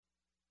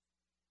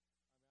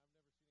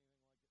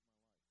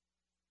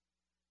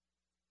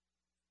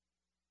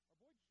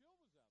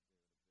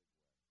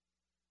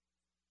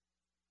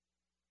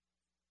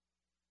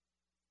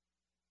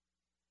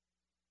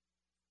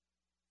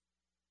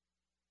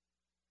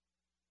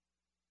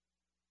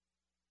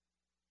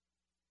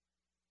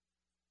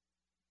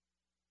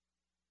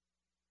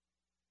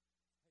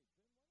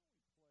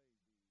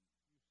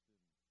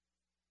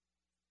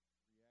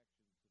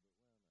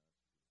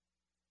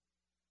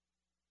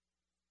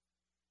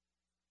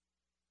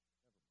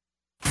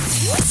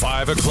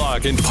5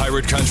 o'clock in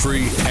Pirate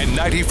Country, and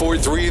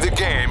 94.3 The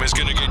Game is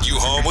going to get you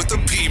home with the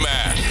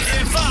P-Man.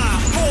 In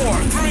 5,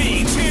 4,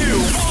 3,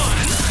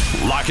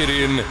 2, 1. Lock it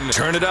in,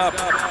 turn it up.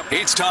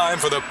 It's time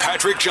for the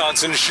Patrick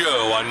Johnson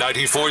Show on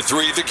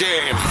 94.3 The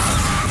Game.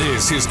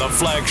 This is the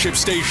flagship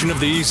station of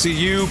the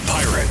ECU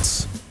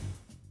Pirates.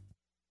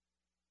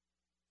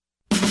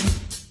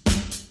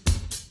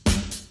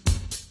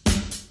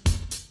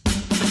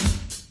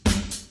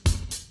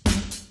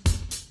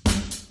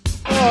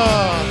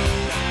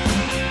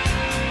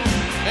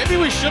 Maybe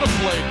we should have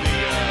played the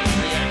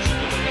reaction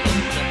to the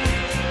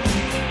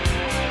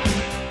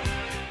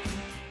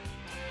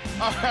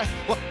All right,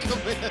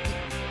 welcome in.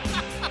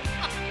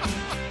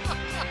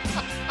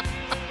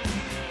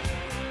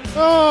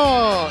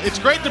 Oh, it's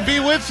great to be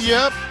with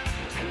you.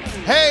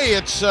 Hey,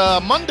 it's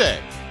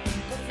Monday,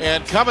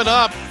 and coming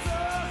up,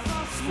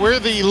 we're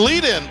the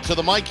lead-in to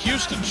the Mike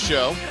Houston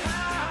Show.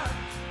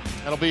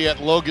 That'll be at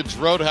Logan's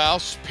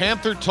Roadhouse.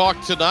 Panther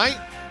Talk tonight.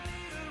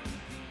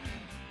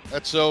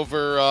 That's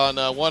over on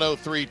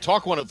 103,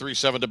 Talk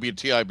 103.7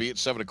 WTIB at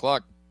 7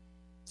 o'clock.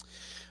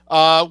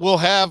 We'll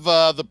have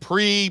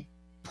the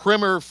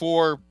primer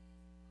for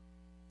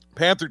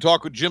Panther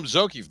Talk with Jim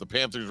Szoke for the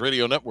Panthers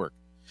Radio Network.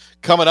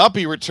 Coming up,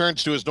 he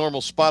returns to his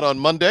normal spot on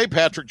Monday.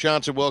 Patrick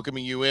Johnson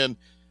welcoming you in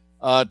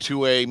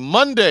to a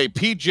Monday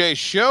PJ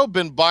show.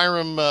 Ben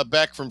Byram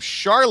back from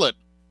Charlotte.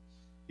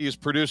 He is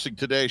producing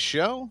today's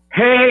show.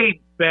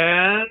 Hey,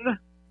 Ben.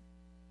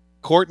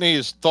 Courtney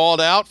is thawed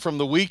out from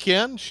the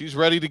weekend. She's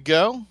ready to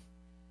go.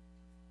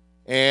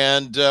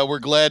 And we're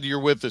glad you're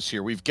with us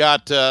here. We've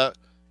got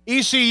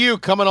ECU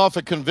coming off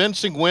a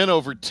convincing win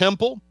over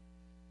Temple.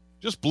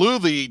 Just blew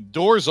the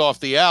doors off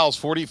the Owls,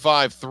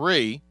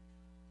 45-3,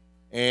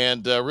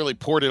 and really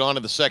poured it on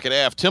in the second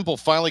half. Temple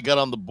finally got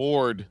on the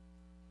board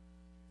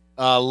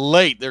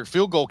late. Their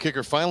field goal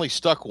kicker finally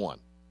stuck one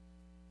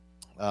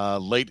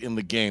late in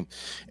the game.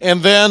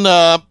 And then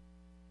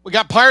we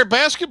got Pirate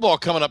basketball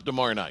coming up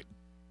tomorrow night.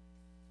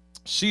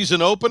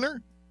 Season opener.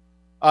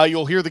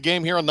 You'll hear the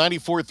game here on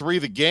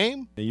 94.3 The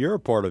Game. And you're a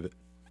part of it.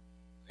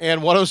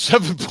 And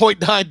 107.9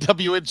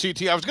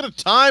 WNCT. I was going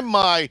to time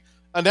my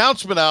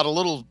announcement out a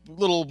little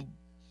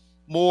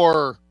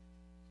more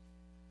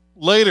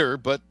later,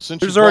 but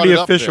since there's you brought already it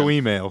up official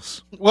there,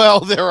 emails.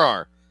 Well, there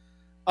are.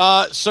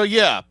 So,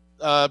 yeah,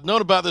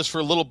 known about this for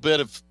a little bit.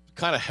 Have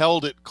kind of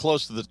held it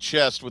close to the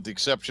chest with the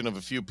exception of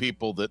a few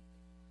people that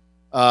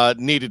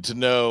needed to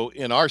know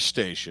in our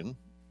station.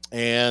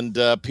 And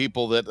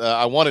people that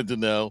I wanted to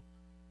know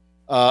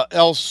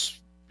elsewise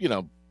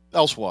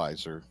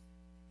or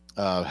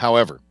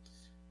however.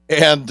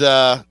 And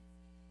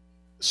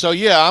so,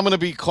 yeah, I'm going to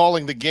be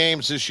calling the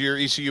games this year,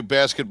 ECU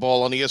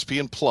basketball on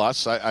ESPN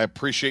Plus. I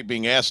appreciate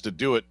being asked to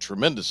do it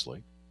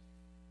tremendously.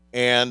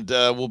 And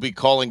we'll be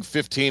calling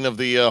 15 of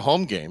the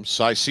home games.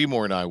 Cy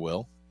Seymour and I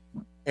will.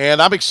 And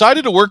I'm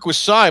excited to work with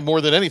Cy more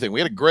than anything.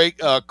 We had a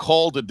great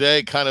call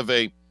today, kind of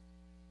a,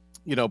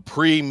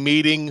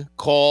 pre-meeting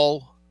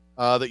call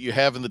that you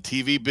have in the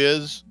TV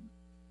biz.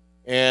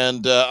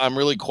 And I'm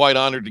really quite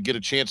honored to get a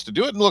chance to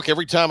do it. And look,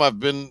 every time I've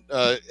been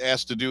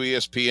asked to do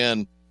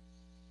ESPN,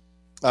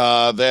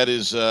 that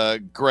is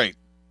great.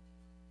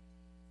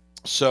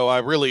 So I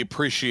really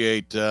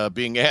appreciate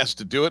being asked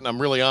to do it, and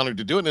I'm really honored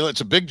to do it. And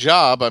it's a big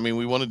job. I mean,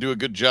 we want to do a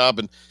good job.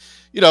 And,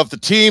 if the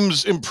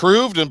team's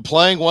improved and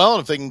playing well,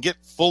 and if they can get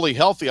fully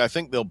healthy, I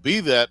think they'll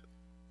be that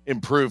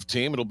improved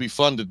team. It'll be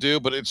fun to do,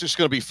 but it's just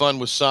going to be fun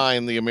with Cy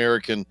and the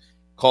American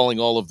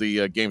calling all of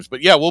the games.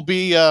 But, yeah, we'll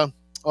be on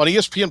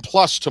ESPN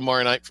Plus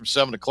tomorrow night from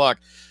 7 o'clock.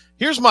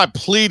 Here's my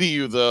plea to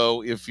you,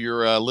 though, if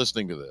you're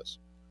listening to this.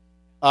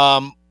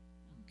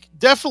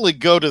 Definitely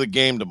go to the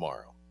game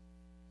tomorrow.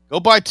 Go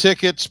buy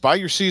tickets, buy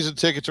your season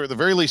tickets, or at the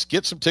very least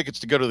get some tickets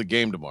to go to the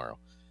game tomorrow.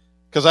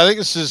 Because I think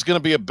this is going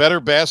to be a better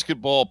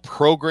basketball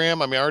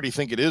program. I mean, I already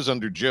think it is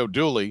under Joe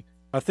Dooley.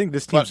 I think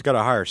this team's got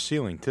a higher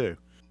ceiling, too.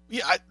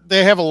 Yeah,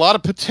 they have a lot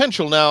of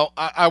potential. Now,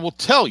 I will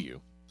tell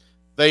you,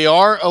 they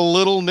are a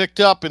little nicked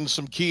up in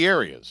some key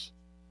areas.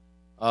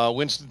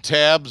 Winston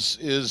Tabbs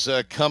is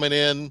coming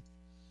in,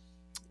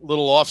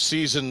 little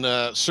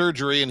off-season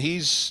surgery, and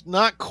he's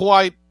not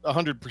quite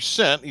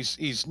 100%.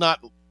 He's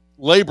not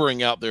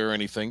laboring out there or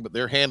anything, but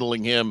they're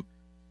handling him,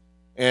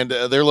 and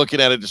they're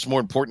looking at it. It's more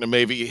important to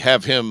maybe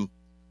have him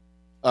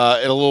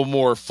at a little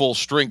more full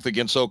strength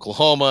against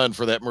Oklahoma and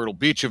for that Myrtle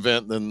Beach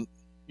event than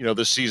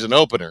this season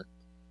opener.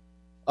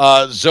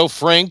 Zoe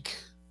Frank,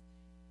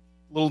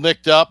 a little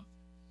nicked up.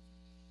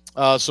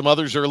 Some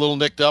others are a little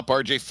nicked up.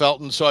 R.J.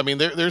 Felton. So I mean,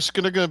 there's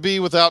going to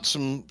be without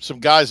some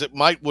guys that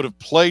would have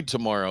played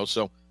tomorrow.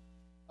 So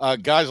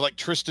guys like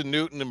Tristan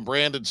Newton and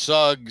Brandon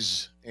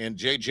Suggs and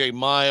J.J.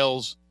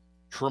 Miles,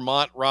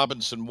 Tremont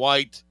Robinson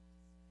White,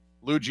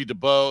 Luigi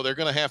DeBow, they're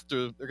going to have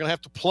to play. They're going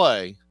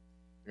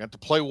to have to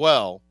play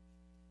well.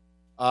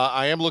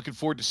 I am looking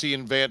forward to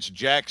seeing Vance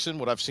Jackson.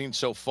 What I've seen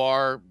so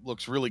far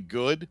looks really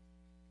good.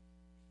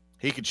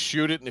 He could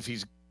shoot it, and if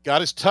he's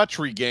got his touch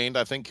regained,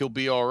 I think he'll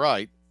be all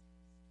right.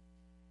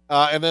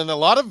 And then a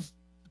lot of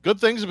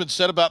good things have been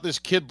said about this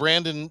kid,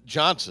 Brandon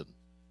Johnson,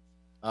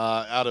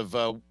 out of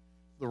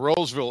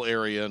Roseville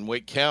area in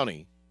Wake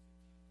County.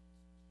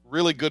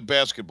 Really good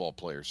basketball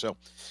player. So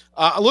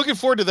looking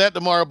forward to that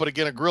tomorrow. But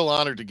again, a real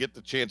honor to get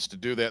the chance to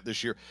do that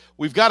this year.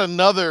 We've got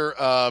another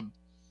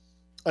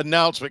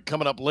announcement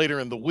coming up later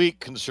in the week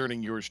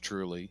concerning yours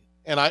truly.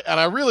 And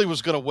I really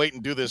was going to wait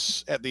and do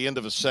this at the end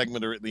of a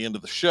segment or at the end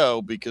of the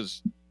show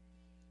because,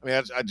 I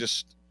mean,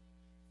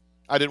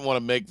 I didn't want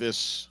to make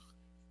this,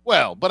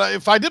 well, but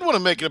if I did want to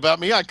make it about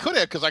me, I could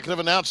have, because I could have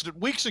announced it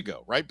weeks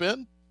ago. Right,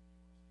 Ben?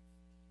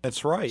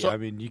 That's right. So, I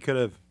mean, you could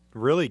have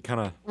really kind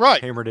of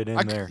hammered it in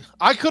there.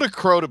 I could have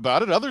crowed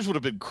about it. Others would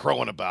have been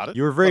crowing about it.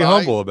 You were very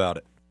humble about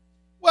it.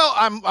 Well,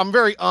 I'm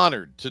very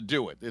honored to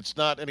do it. It's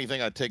not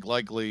anything I take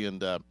lightly,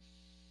 and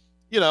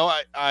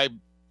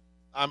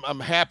I'm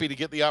happy to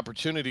get the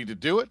opportunity to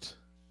do it,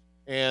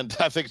 and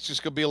I think it's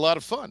just going to be a lot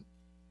of fun,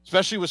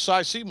 especially with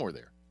Cy Seymour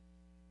there.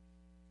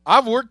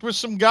 I've worked with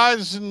some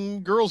guys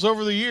and girls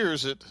over the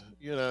years that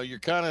you're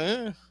kind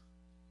of,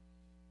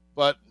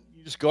 but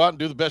you just go out and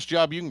do the best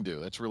job you can do.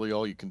 That's really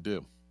all you can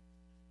do.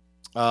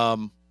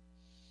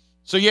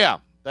 So yeah,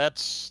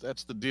 that's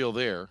the deal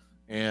there,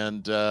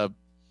 and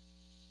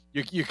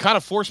you kind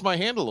of forced my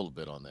hand a little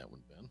bit on that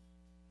one, Ben,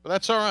 but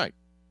that's all right.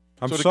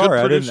 I'm so sorry,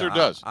 I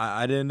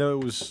didn't know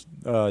it was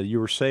you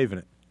were saving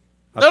it.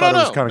 I thought it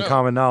was kind of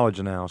common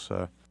knowledge now.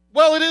 So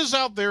well, it is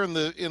out there in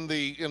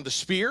the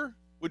sphere.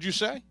 Would you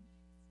say?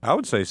 I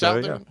would say so.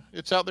 Yeah,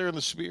 it's out there in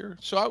the sphere.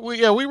 So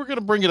we were going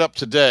to bring it up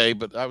today,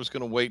 but I was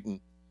going to wait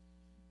and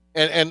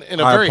a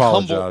very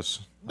apologize.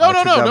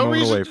 humble. No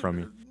reason away from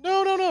you.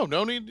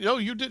 No need. No,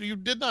 you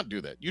did not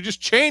do that. You just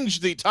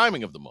changed the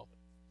timing of the moment.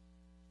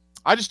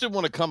 I just didn't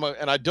want to come,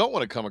 and I don't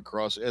want to come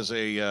across as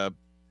a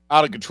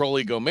out of control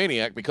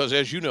egomaniac because,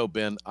 as you know,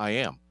 Ben, I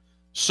am.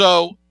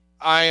 So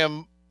I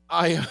am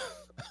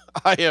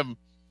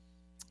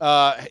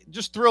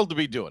just thrilled to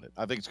be doing it.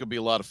 I think it's going to be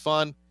a lot of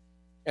fun,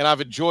 and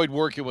I've enjoyed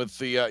working with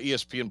the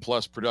ESPN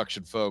Plus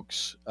production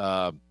folks.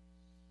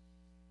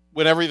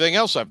 With everything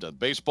else I've done,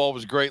 baseball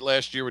was great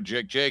last year with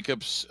Jake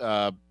Jacobs.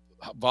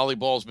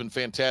 Volleyball's been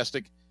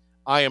fantastic.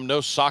 I am no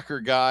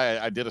soccer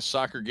guy. I did a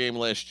soccer game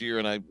last year,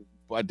 and I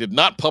did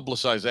not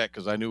publicize that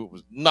because I knew it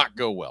would not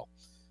go well.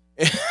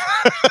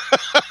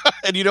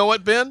 And you know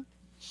what, Ben?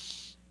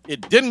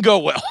 It didn't go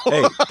well.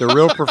 Hey, the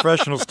real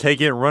professionals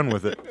take it and run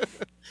with it.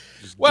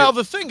 Well,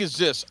 the thing is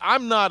this.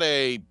 I'm not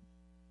even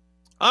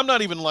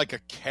like a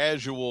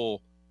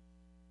casual,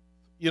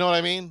 you know what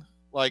I mean?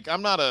 Like,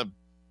 I'm not a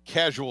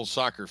casual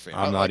soccer fan.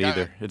 I'm not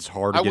either. It's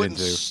hard to get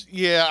into.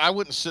 Yeah, I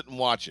wouldn't sit and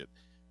watch it.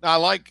 Now, I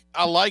like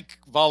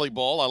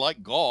volleyball. I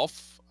like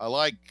golf. I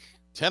like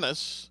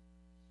tennis.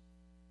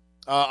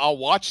 I'll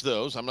watch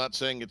those. I'm not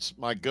saying it's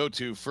my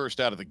go-to first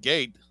out of the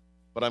gate,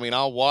 but I mean,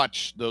 I'll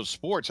watch those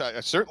sports.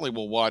 I certainly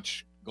will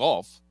watch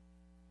golf.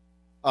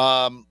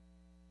 And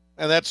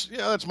that's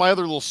my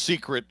other little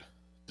secret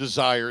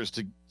desire is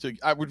to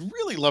I would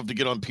really love to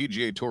get on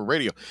PGA Tour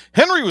radio.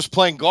 Henry was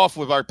playing golf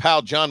with our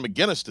pal John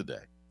McGinnis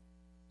today.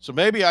 So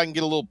maybe I can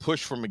get a little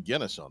push from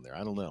McGinnis on there.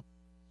 I don't know.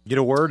 Get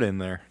a word in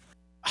there.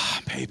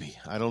 Maybe.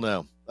 I don't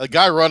know. A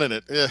guy running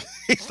it,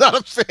 he's not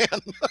a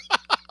fan.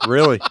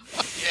 Really?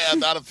 Yeah,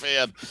 not a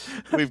fan.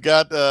 We've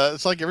got,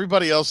 it's like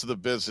everybody else in the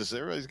business.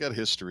 Everybody's got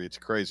history. It's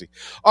crazy.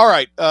 All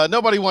right.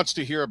 Nobody wants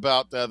to hear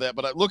about that,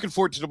 but I'm looking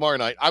forward to tomorrow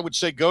night. I would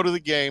say go to the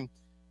game.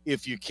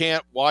 If you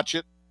can't watch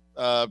it,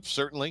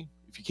 certainly.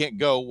 If you can't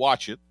go,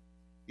 watch it.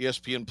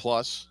 ESPN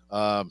Plus,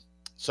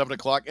 7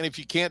 o'clock. And if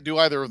you can't do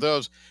either of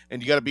those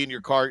and you got to be in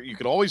your car, you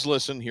can always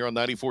listen here on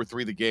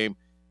 94.3 The Game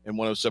and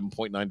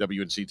 107.9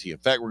 WNCT. In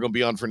fact, we're going to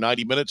be on for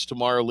 90 minutes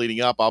tomorrow leading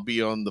up. I'll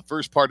be on the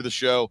first part of the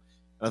show.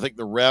 I think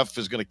the ref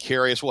is going to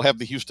carry us. We'll have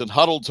the Houston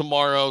Huddle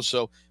tomorrow.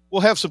 So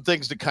we'll have some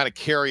things to kind of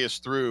carry us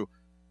through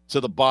to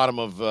the bottom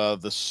of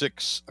the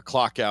 6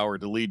 o'clock hour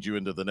to lead you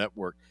into the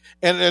network.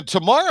 And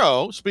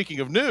tomorrow, speaking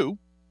of new,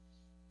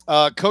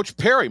 Coach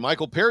Perry,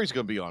 Michael Perry's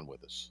going to be on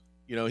with us.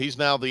 You know, he's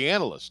now the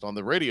analyst on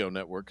the radio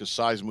network because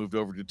Cy's moved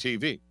over to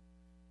TV.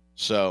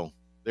 So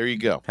there you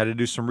go. Had to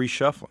do some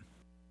reshuffling.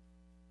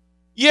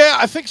 Yeah,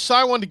 I think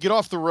Cy wanted to get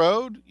off the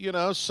road. You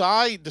know,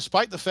 Cy,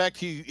 despite the fact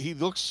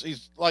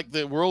he's like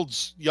the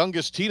world's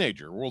youngest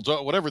teenager,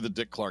 whatever the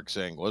Dick Clark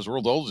saying was,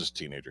 world's oldest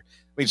teenager.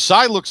 I mean,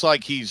 Cy looks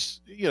like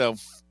he's,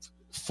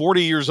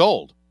 40 years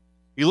old.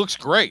 He looks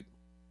great.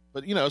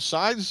 But,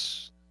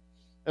 Cy's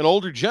an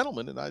older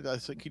gentleman, and I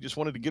think he just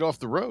wanted to get off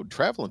the road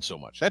traveling so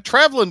much. That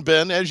traveling,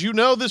 Ben, as you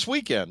know, this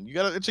weekend,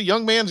 it's a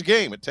young man's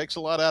game. It takes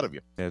a lot out of you.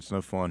 Yeah, it's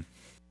no fun.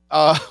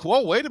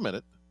 Well, wait a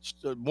minute.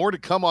 More to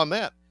come on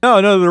that.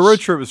 No, the road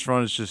trip was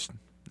fun. It's just,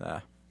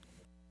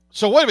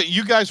 So wait a minute.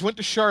 You guys went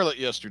to Charlotte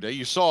yesterday.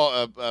 You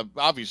saw,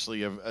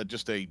 obviously,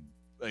 just a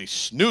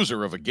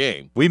snoozer of a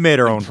game. We made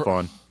our own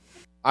fun.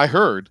 I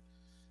heard.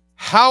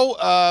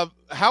 How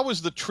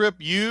was the trip?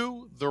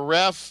 You, the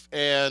ref,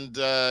 and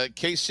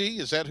KC?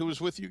 Is that who was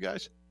with you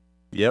guys?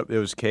 Yep, it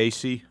was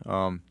Casey.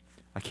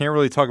 I can't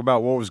really talk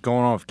about what was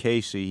going on with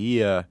Casey.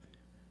 He, it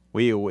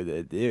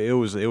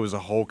was a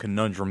whole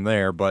conundrum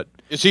there. But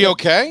is he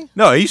okay?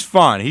 No, he's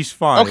fine. He's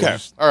fine. Okay,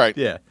 all right.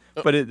 Yeah,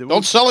 but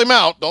don't sell him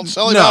out. Don't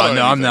sell him out.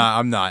 No,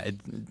 I'm not.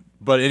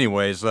 But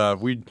anyways,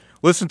 we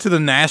listened to the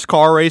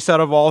NASCAR race out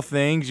of all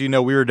things. You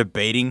know, we were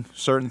debating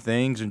certain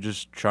things and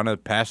just trying to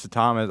pass the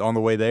time on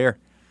the way there.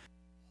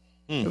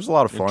 It was a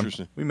lot of fun.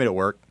 We made it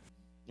work.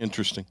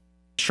 Interesting.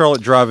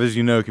 Charlotte Drive, as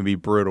you know, can be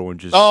brutal and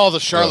just the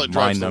Charlotte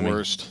Drive's the mind-numbing.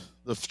 worst.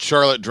 The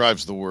Charlotte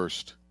Drive's the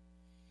worst.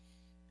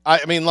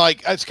 I mean,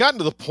 like, it's gotten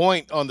to the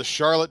point on the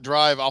Charlotte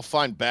Drive, I'll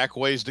find back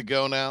ways to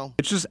go now.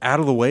 It's just out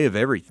of the way of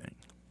everything.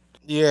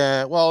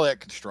 Yeah, well, that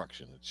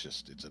construction,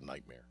 it's a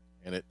nightmare,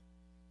 and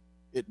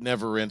it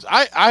never ends.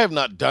 I have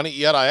not done it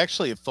yet. I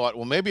actually have thought,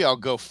 well, maybe I'll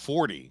go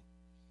 40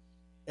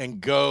 and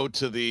go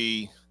to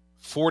the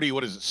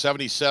 40,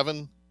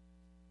 77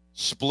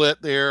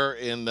 split there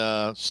in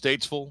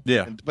Statesville.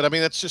 Yeah. But I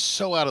mean, that's just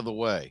so out of the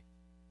way.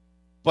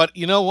 But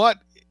you know what?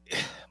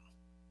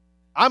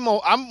 I'm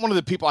one of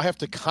the people I have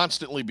to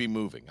constantly be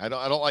moving. I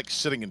don't like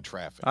sitting in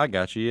traffic. I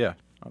got you, yeah.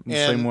 I'm the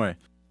And same way.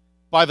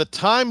 By the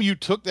time you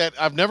took that,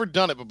 I've never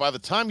done it, but by the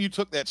time you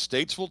took that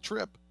Statesville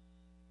trip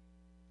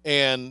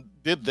and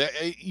did that,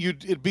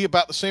 it'd be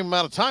about the same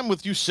amount of time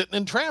with you sitting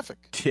in traffic.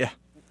 Yeah.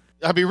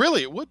 I mean,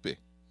 really, it would be.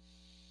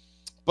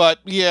 But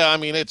yeah, I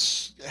mean,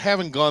 it's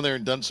having gone there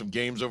and done some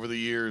games over the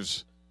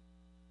years,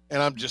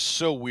 and I'm just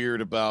so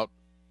weird about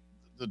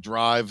the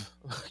driving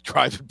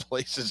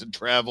places and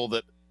travel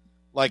that,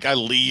 like, I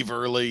leave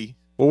early.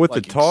 Well, with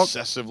like the talk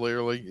excessively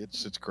early,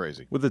 it's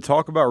crazy. With the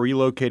talk about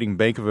relocating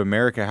Bank of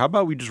America, how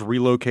about we just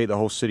relocate the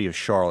whole city of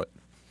Charlotte?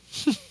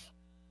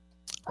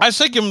 I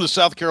say give him to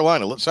South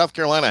Carolina. Let South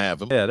Carolina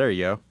have him. Yeah, there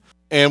you go.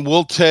 And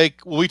will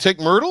we take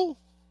Myrtle?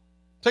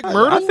 Take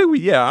Myrtle? I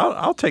think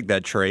I'll take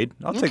that trade.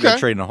 I'll take that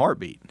trade in a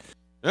heartbeat.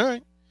 All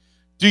right.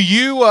 Did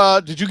you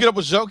get up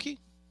with Zoki?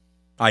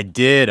 I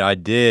did.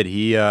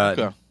 He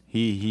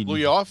he blew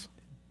you off?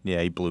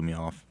 Yeah, he blew me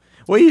off.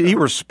 Well, he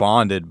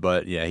responded,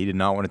 but yeah, he did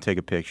not want to take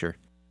a picture.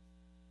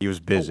 He was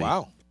busy. Oh,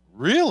 wow.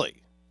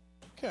 Really?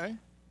 Okay.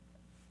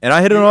 And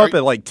I hit him up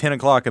at like 10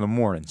 o'clock in the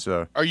morning.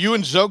 So are you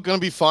and Zoke going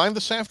to be fine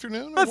this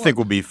afternoon? I think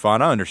we'll be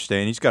fine. I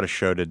understand. He's got a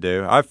show to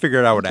do. I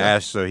figured I would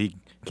ask so he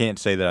can't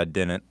say that I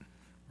didn't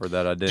or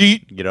that I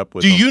didn't get up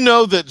with him. Do you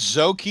know that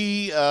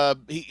Zoki,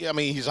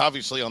 he's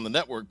obviously on the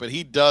network, but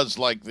he does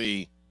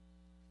the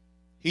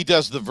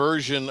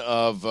version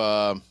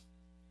of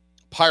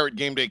Pirate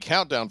Game Day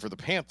Countdown for the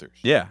Panthers.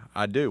 Yeah,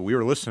 I do. We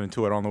were listening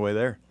to it on the way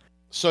there.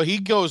 So he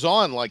goes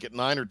on like at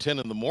 9 or 10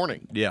 in the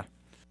morning. Yeah.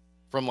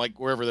 From like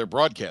wherever they're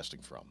broadcasting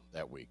from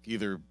that week,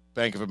 either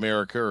Bank of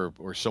America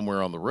or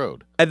somewhere on the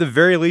road. At the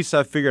very least,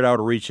 I figured I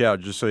would reach out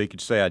just so he could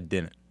say I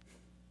didn't.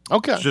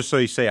 Okay. Just so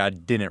you say I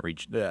didn't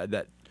reach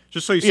that.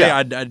 Just so you say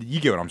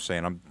you get what I'm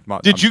saying.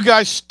 Did you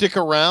guys stick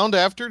around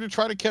after to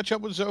try to catch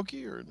up with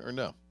Zoki or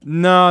no?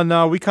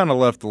 No. We kind of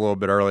left a little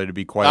bit early, to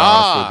be quite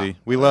honest with you.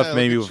 We left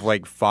maybe with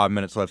like 5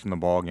 minutes left in the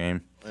ball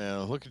game. Yeah,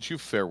 look at you,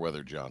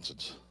 Fairweather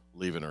Johnsons,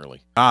 leaving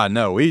early.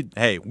 No. We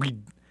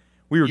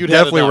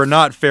definitely were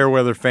not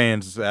Fairweather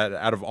fans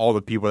out of all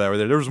the people that were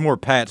there. There was more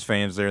Pats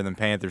fans there than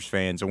Panthers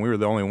fans, and we were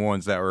the only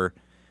ones that were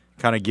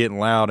kind of getting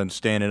loud and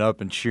standing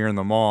up and cheering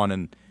them on,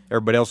 and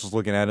everybody else was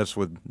looking at us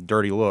with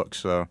dirty looks.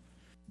 So,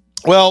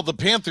 well, the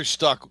Panthers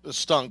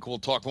stunk. We'll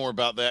talk more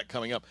about that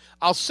coming up.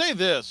 I'll say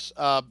this: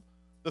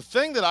 the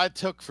thing that I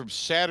took from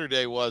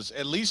Saturday was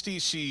at least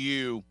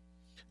ECU.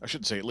 I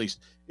shouldn't say at least.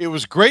 It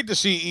was great to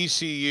see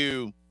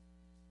ECU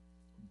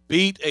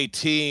beat a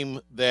team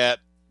that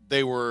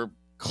they were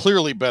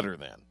clearly better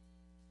than.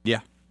 Yeah.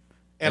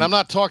 And I'm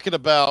not talking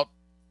about,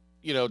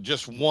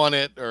 just won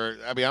it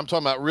I'm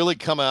talking about really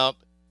come out,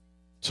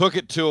 took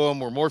it to them,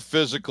 were more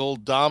physical,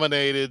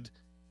 dominated,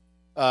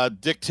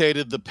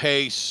 dictated the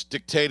pace,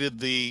 dictated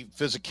the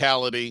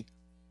physicality,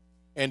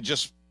 and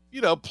just,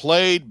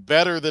 played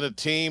better than a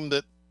team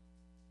that,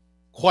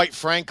 quite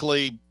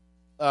frankly,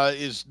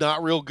 is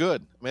not real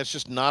good. I mean, it's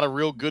just not a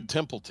real good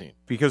Temple team.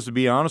 Because to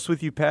be honest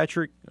with you,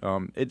 Patrick,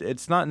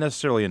 it's not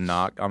necessarily a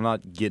knock. I'm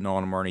not getting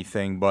on them or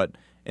anything, but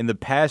in the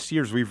past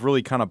years, we've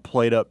really kind of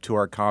played up to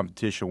our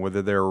competition,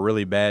 whether they're a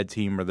really bad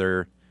team or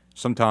they're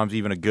sometimes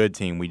even a good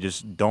team. We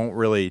just don't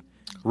really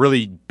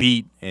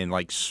beat and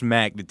like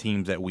smack the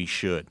teams that we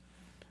should,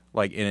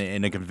 like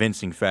in a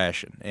convincing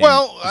fashion. And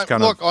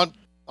look,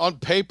 on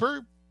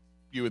paper,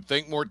 you would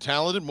think more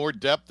talented, more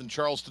depth than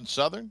Charleston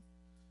Southern.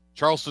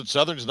 Charleston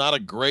Southern's not a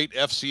great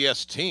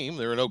FCS team.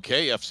 They're an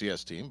okay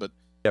FCS team, but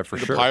yeah, for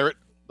sure.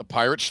 The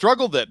Pirates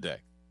struggled that day.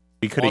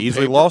 We could have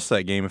easily lost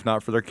that game if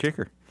not for their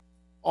kicker.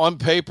 On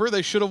paper,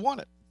 they should have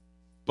won it,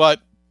 or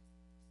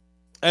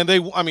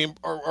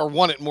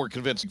won it in more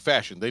convincing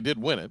fashion. They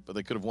did win it, but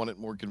they could have won it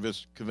in more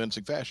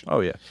convincing fashion.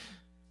 Oh yeah,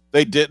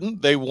 they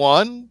didn't. They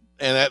won,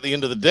 and at the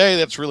end of the day,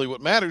 that's really what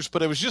matters.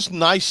 But it was just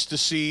nice to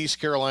see East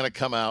Carolina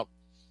come out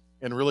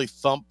and really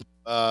thump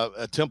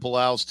a Temple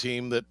Owls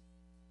team that.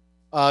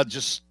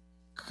 Just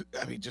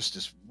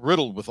is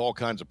riddled with all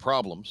kinds of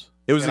problems.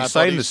 It was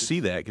exciting to see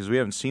that because we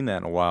haven't seen that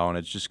in a while, and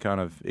it's just kind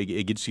of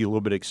it gets you a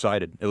little bit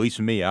excited. At least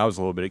me, I was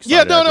a little bit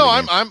excited.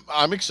 Yeah,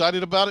 I'm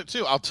excited about it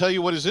too. I'll tell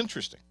you what is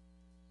interesting.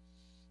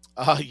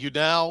 And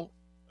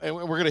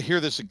we're going to hear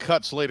this in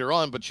cuts later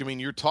on, but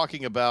you're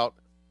talking about,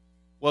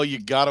 well, you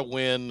got to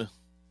win,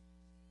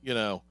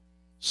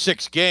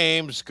 6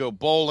 games, go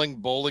bowling.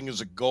 Bowling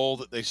is a goal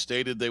that they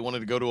stated they wanted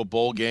to go to a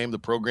bowl game. The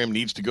program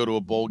needs to go to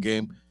a bowl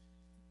game.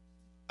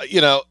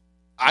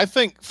 I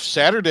think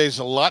Saturday's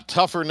a lot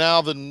tougher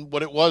now than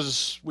what it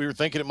was. We were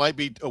thinking it might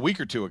be a week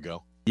or two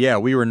ago. Yeah,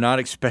 we were not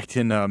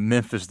expecting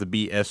Memphis to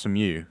beat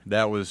SMU.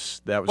 That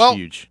was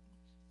huge.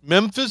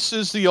 Memphis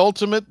is the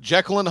ultimate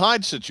Jekyll and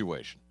Hyde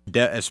situation.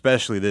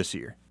 Especially this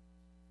year.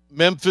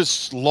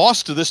 Memphis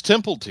lost to this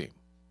Temple team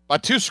by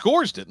 2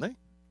 scores, didn't they?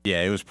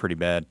 Yeah, it was pretty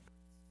bad.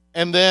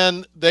 And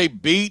then they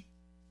beat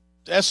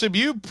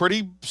SMU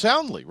pretty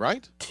soundly,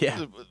 right?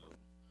 Yeah.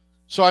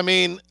 So, I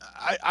mean,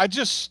 I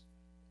just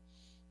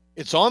 –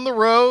 it's on the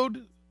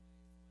road.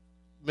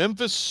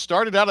 Memphis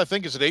started out, I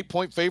think, as an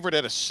 8-point favorite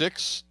at a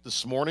 6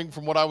 this morning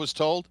from what I was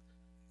told.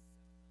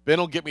 Ben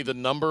will get me the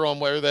number on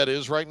where that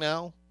is right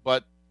now.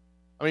 But,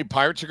 I mean,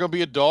 Pirates are going to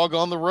be a dog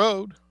on the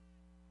road.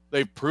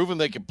 They've proven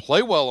they can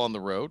play well on the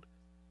road.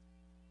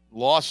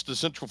 Lost to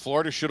Central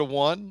Florida, should have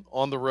won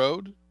on the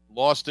road.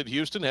 Lost at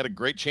Houston, had a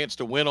great chance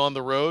to win on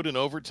the road in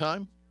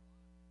overtime.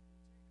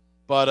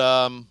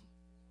 But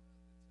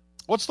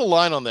what's the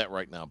line on that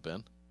right now,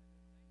 Ben?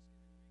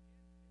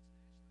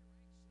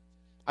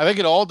 I think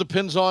it all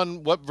depends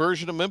on what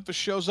version of Memphis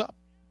shows up.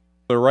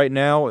 So right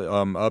now,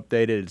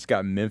 updated, it's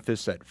got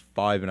Memphis at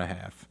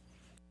 5.5.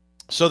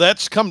 So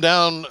that's come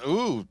down,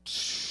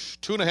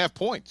 2.5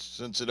 points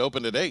since it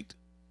opened at 8,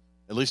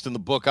 at least in the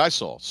book I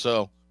saw.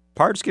 So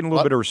Pirates getting a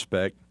little bit of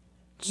respect.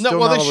 Still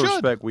well, not they all the should.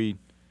 Respect we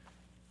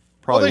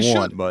probably they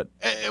want, should. but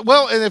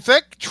well, and if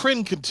that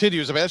trend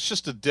continues, I mean, that's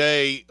just a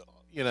day,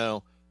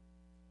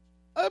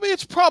 I mean,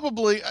 it's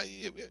probably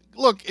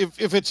look,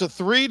 if it's a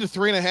 3 to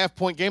 3.5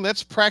 point game,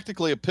 that's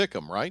practically a pick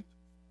 'em, right?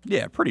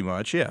 yeah, pretty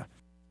much, yeah.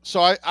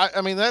 So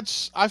I mean,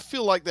 I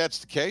feel like that's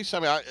the case. I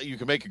mean, you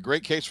can make a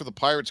great case for the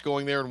Pirates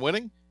going there and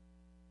winning.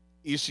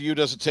 ECU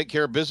doesn't take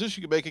care of business.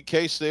 You can make a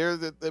case there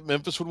that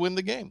Memphis would win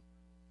the game.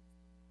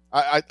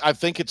 I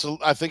think it's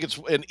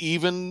an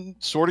even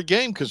sort of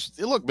game because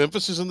look,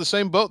 Memphis is in the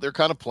same boat. They're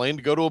kind of playing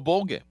to go to a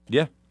bowl game.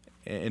 Yeah.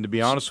 And to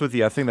be honest with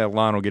you, I think that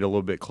line will get a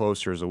little bit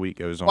closer as the week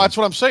goes on. Well, that's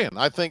what I'm saying.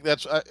 I think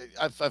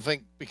I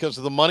think because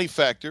of the money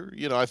factor,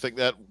 I think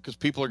that because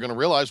people are going to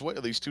realize,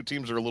 wait, these two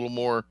teams are a little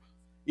more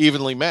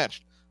evenly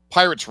matched.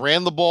 Pirates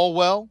ran the ball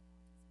well,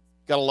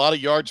 got a lot of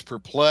yards per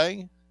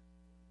play,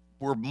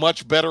 were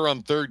much better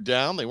on third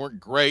down. They weren't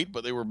great,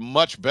 but they were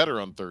much better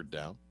on third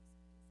down.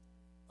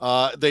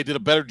 They did a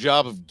better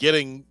job of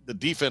getting the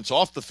defense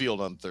off the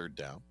field on third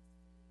down.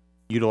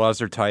 Utilize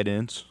their tight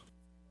ends.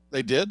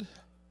 They did.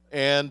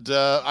 And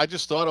I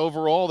just thought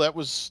overall that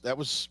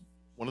was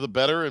one of the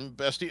better and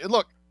best. And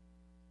look,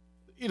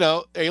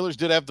 Ehlers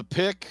did have the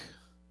pick,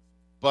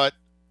 but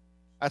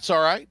that's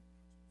all right.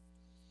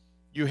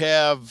 You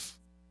have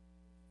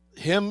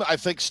him, I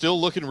think, still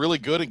looking really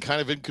good and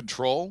kind of in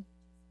control.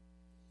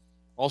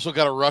 Also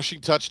got a rushing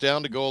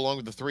touchdown to go along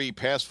with the 3 he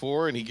passed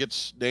for, and he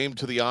gets named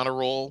to the honor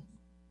roll.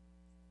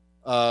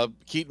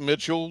 Keaton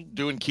Mitchell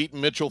doing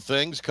Keaton Mitchell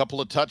things, couple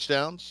of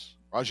touchdowns.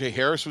 Rajay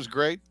Harris was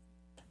great.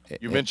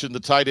 You mentioned the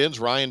tight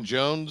ends, Ryan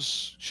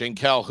Jones, Shane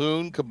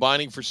Calhoun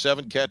combining for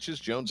 7 catches.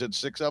 Jones had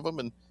 6 of them.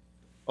 And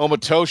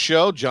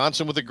Omatosho,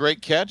 Johnson with a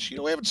great catch.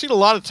 We haven't seen a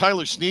lot of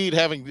Tyler Snead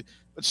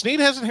but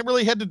Snead hasn't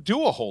really had to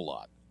do a whole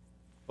lot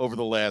over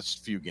the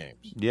last few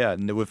games. Yeah,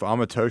 and with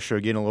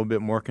Omatosho getting a little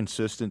bit more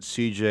consistent,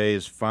 CJ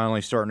is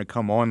finally starting to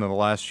come on in the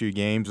last few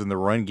games, and the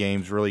run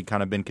game's really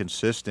kind of been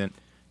consistent.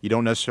 You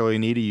don't necessarily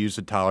need to use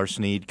the Tyler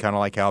Snead, kind of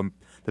like how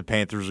the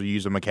Panthers are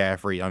using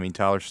McCaffrey. I mean,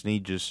 Tyler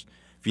Snead just –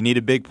 if you need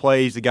a big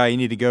play, he's the guy you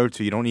need to go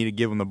to. You don't need to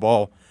give him the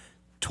ball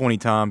 20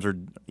 times or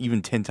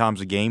even 10 times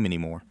a game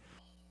anymore.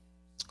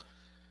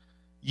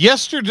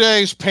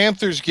 Yesterday's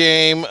Panthers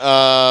game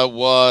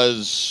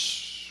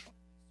was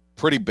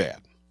pretty bad.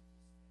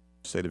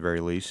 To say the very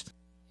least.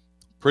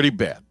 Pretty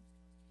bad.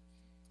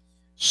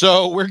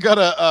 So we're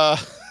gonna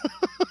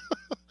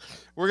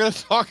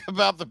talk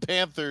about the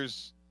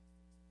Panthers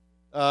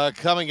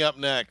coming up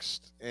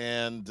next,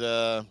 and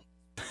we'll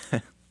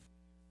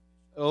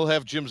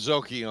have Jim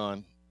Szoke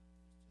on.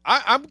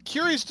 I'm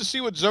curious to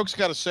see what Zoke's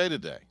got to say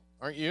today.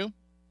 Aren't you?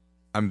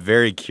 I'm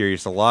very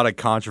curious. A lot of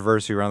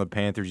controversy around the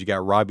Panthers. You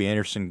got Robbie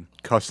Anderson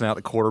cussing out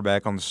the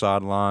quarterback on the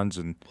sidelines,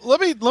 and let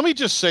me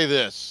just say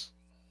this.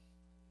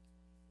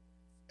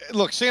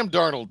 Look, Sam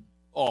Darnold,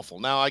 awful.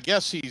 Now I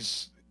guess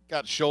he's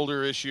got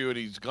shoulder issue and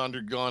he's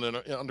undergone an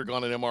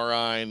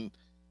MRI and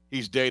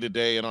he's day to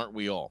day, and aren't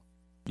we all?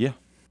 Yeah.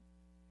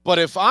 But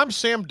if I'm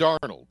Sam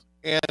Darnold,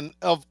 and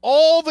of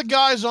all the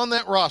guys on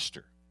that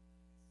roster,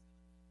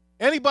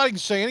 anybody can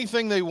say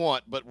anything they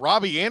want, but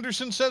Robbie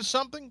Anderson says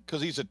something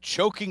because he's a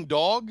choking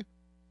dog,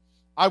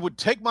 I would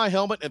take my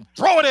helmet and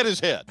throw it at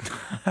his head.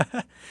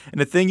 And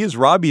the thing is,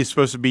 Robbie is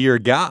supposed to be your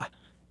guy.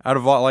 Out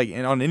of all,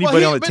 and on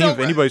anybody on the team, if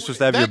anybody's supposed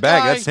to have your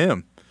back, that's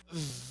him.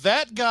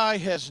 That guy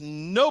has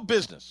no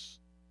business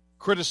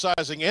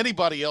criticizing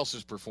anybody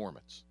else's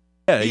performance.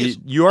 Yeah,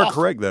 you are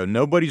correct, though.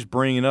 Nobody's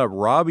bringing up.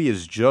 Robbie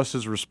is just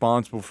as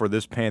responsible for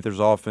this Panthers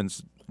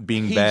offense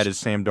being bad as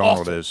Sam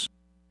Darnold is.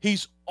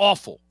 He's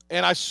awful.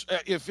 And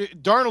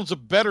Darnold's a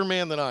better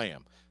man than I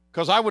am.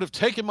 because I would have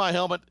taken my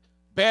helmet,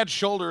 bad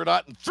shoulder or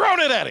not, and thrown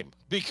it at him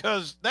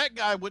because that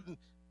guy wouldn't.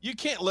 You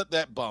can't let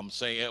that bum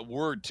say a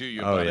word to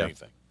you about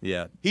anything.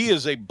 Yeah. He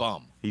is a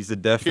bum. He's the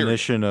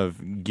definition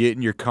of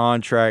getting your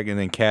contract and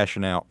then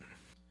cashing out.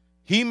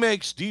 He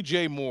makes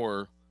DJ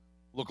Moore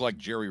look like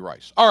Jerry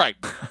Rice. All right.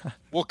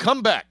 We'll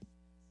come back.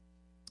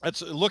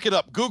 Let's look it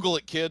up. Google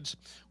it, kids.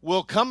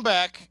 We'll come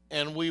back,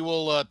 and we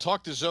will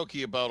talk to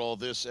Zoki about all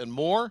this and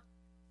more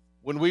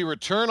when we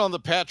return on the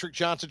Patrick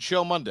Johnson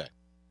Show Monday.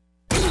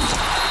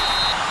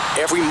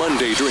 Every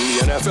Monday during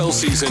the NFL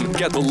season,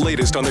 get the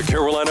latest on the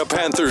Carolina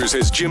Panthers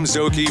as Jim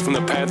Zoki from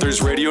the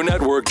Panthers Radio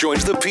Network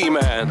joins the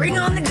P-Man. Bring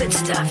on the good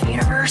stuff,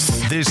 universe.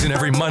 This and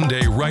every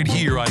Monday right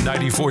here on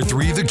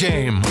 94.3 The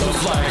Game, the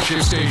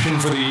flagship station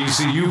for the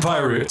ECU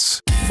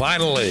Pirates.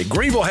 Finally,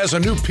 Greenville has a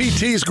new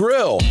PT's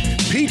Grill.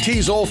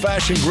 PT's Old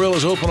Fashioned Grill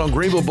is open on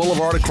Greenville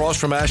Boulevard across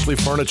from Ashley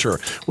Furniture.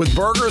 With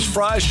burgers,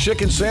 fries,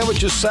 chicken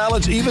sandwiches,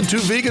 salads, even 2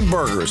 vegan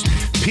burgers.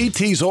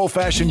 PT's Old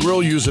Fashioned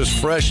Grill uses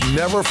fresh,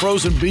 never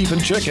frozen beef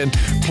and chicken.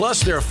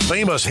 Plus, their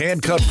famous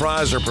hand-cut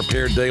fries are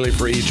prepared daily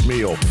for each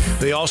meal.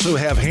 They also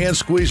have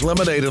hand-squeezed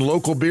lemonade and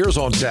local beers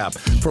on tap.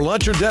 For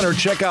lunch or dinner,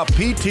 check out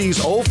PT's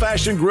Old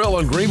Fashioned Grill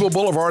on Greenville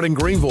Boulevard in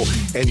Greenville,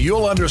 and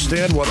you'll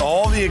understand what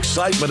all the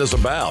excitement is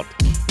about.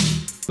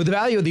 With the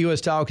value of the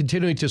U.S. dollar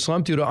continuing to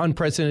slump due to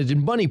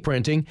unprecedented money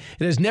printing,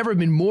 it has never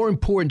been more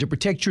important to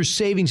protect your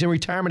savings and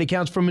retirement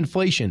accounts from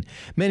inflation.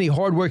 Many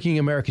hardworking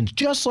Americans,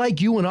 just like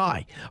you and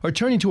I, are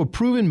turning to a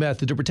proven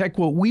method to protect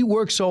what we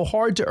work so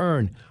hard to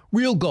earn.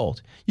 Real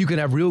gold. You can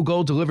have real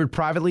gold delivered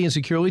privately and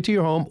securely to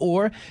your home,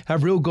 or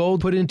have real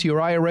gold put into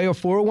your IRA or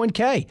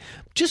 401k.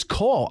 Just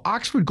call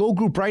Oxford Gold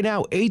Group right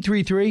now,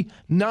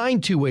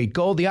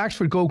 833-928-GOLD. The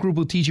Oxford Gold Group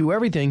will teach you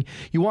everything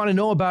you want to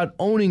know about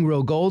owning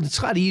real gold. It's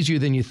a lot easier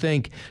than you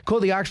think. Call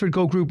the Oxford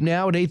Gold Group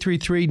now at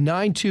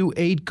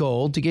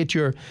 833-928-GOLD to get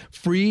your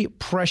free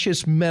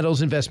precious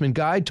metals investment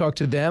guide. Talk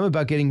to them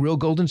about getting real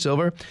gold and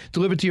silver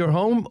delivered to your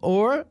home,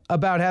 or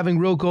about having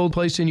real gold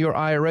placed in your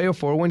IRA or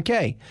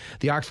 401k.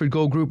 The Oxford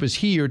Gold Group is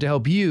here to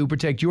help you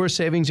protect your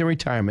savings and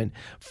retirement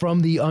from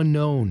the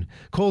unknown.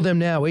 Call them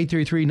now,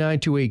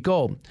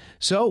 833-928-GOLD.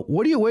 So,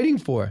 what are you waiting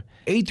for?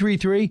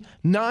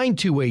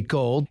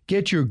 833-928-GOLD.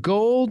 Get your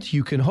gold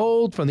you can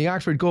hold from the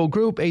Oxford Gold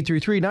Group,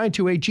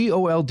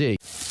 833-928-GOLD.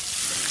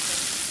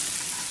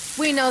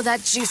 We know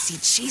that juicy,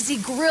 cheesy,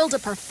 grilled to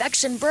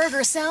perfection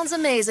burger sounds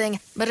amazing,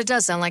 but it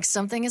does sound like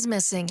something is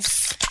missing.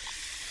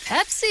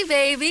 Pepsi,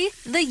 baby!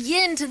 The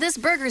yin to this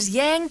burger's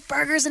yang.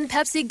 Burgers and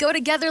Pepsi go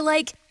together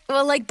like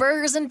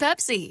burgers and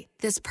Pepsi.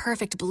 This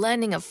perfect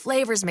blending of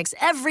flavors makes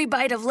every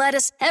bite of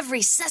lettuce,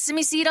 every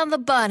sesame seed on the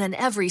bun, and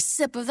every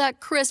sip of that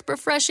crisp,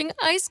 refreshing,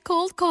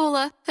 ice-cold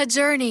cola a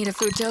journey to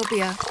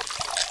Foodtopia.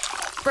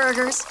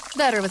 Burgers,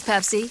 better with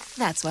Pepsi.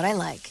 That's what I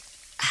like.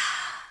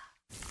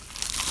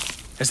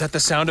 Is that the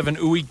sound of an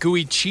ooey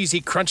gooey,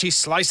 cheesy, crunchy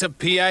slice of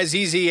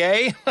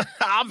P-I-Z-Z-A?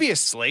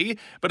 Obviously.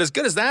 But as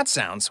good as that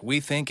sounds, we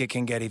think it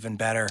can get even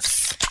better.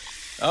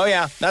 Oh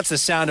yeah, that's the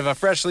sound of a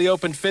freshly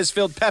opened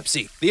fizz-filled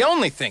Pepsi. The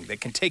only thing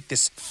that can take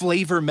this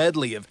flavor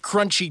medley of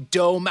crunchy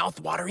dough,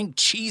 mouth-watering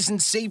cheese, and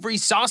savory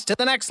sauce to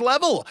the next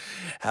level.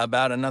 How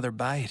about another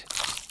bite?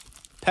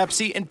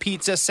 Pepsi and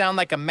pizza sound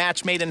like a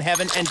match made in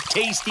heaven and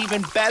taste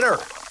even better.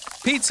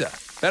 Pizza,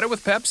 better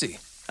with Pepsi.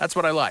 That's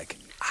what I like.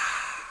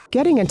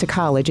 Getting into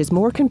college is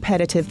more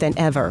competitive than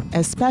ever,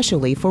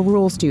 especially for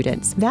rural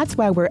students. That's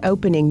why we're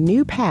opening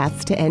new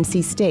paths to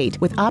NC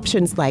State with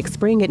options like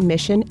spring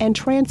admission and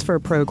transfer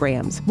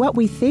programs. What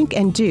we think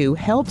and do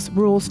helps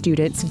rural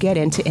students get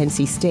into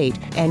NC State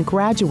and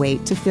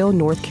graduate to fill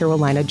North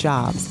Carolina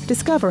jobs.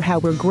 Discover how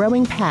we're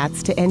growing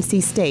paths to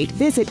NC State.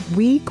 Visit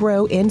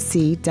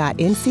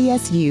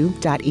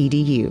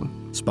wegrownc.ncsu.edu.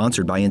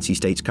 Sponsored by NC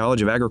State's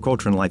College of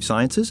Agriculture and Life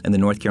Sciences and the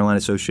North Carolina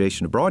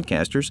Association of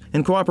Broadcasters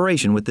in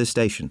cooperation with this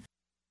station.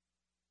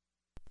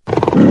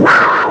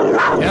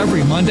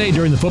 Every Monday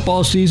during the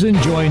football season,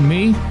 join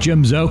me,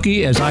 Jim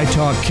Zoki, as I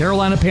talk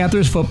Carolina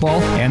Panthers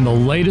football and the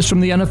latest from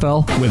the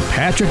NFL with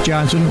Patrick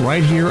Johnson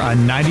right here on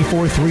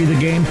 94.3 The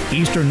Game,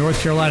 Eastern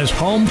North Carolina's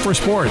home for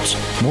sports.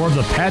 More of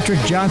the Patrick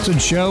Johnson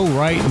Show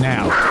right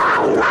now.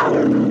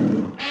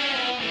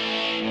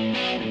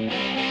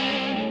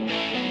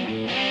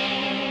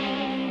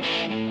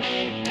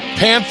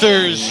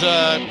 Panthers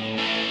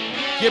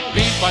get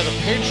beat by the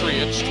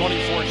Patriots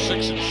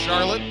 24-6 in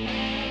Charlotte.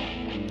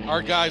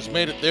 Our guys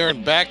made it there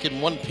and back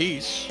in one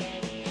piece.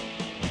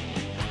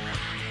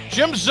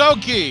 Jim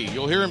Zoki,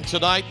 you'll hear him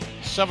tonight,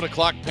 7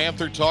 o'clock,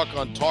 Panther Talk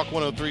on Talk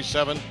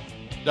 103.7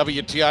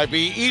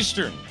 WTIB.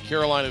 Eastern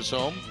Carolina's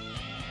home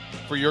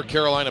for your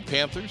Carolina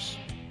Panthers.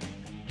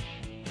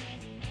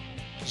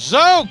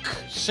 Zoke,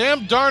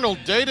 Sam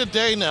Darnold, day to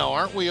day now,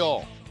 aren't we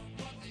all?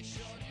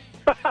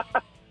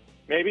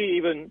 Maybe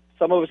even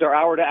some of us are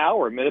hour to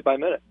hour, minute by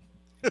minute.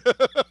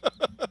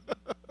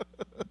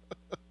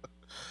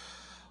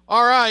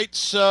 All right,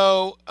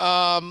 so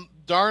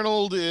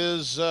Darnold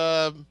is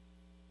I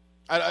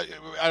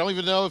don't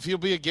even know if he'll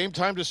be a game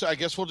time. I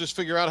guess we'll just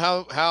figure out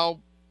how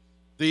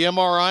the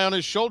MRI on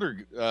his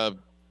shoulder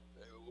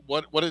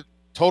what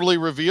totally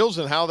reveals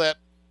and how that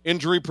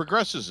injury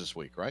progresses this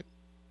week, right?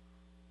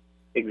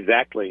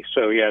 Exactly.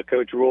 So, yeah,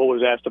 Coach Rule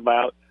was asked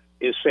about,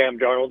 is Sam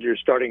Darnold your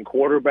starting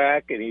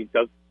quarterback? And he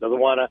doesn't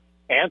want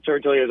to answer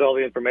until he has all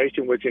the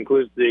information, which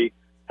includes the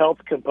health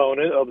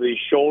component of the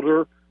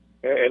shoulder,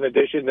 in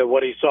addition to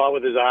what he saw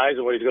with his eyes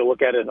and what he's going to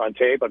look at it on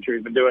tape. I'm sure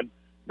he's been doing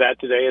that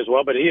today as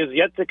well. But he is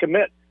yet to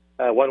commit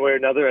one way or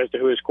another as to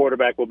who his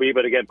quarterback will be.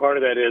 But, again, part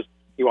of that is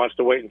he wants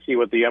to wait and see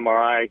what the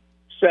MRI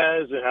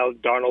says and how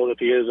Darnold, if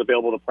he is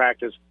available to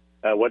practice,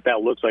 what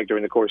that looks like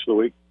during the course of the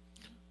week.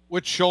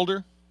 Which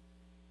shoulder?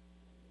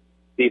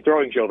 The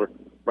throwing shoulder,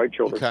 right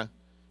shoulder. Okay.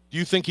 Do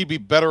you think he'd be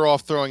better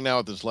off throwing now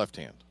with his left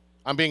hand?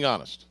 I'm being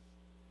honest.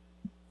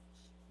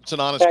 It's an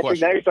honest Patrick,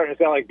 question. now you're starting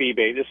to sound like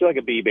B-Baby. This is like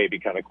a B-Baby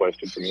kind of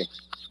question from you.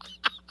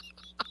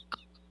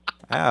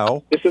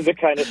 Ow. This is the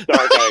kind of start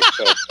I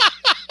expect.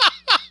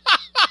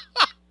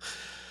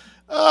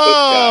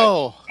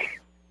 Oh.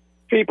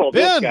 People,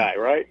 Ben. this guy,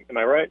 right? Am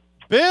I right?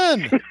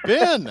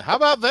 Ben, how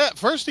about that?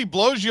 First he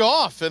blows you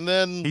off, and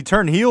then He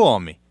turned heel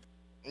on me.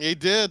 he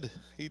did.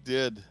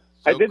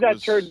 I did not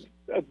was-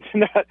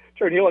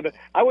 turn heel on.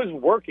 I was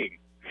working.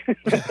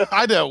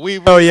 I know. We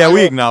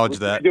acknowledge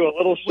that. We do a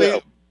little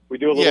show. We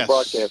do a little Yes.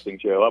 broadcasting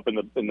show up in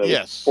the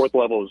Yes. fourth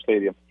level of the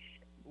stadium.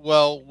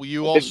 Well,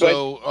 you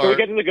also Can we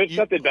get to the good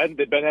stuff? Did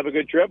Ben have a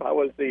good trip? How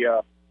was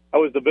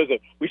the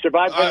visit? We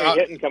survived Henry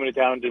Hinton coming to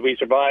town. Did we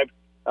survive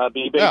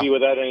B-Baby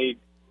without any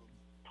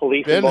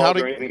police Ben, involved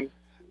or anything?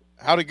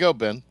 how'd it go,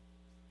 Ben?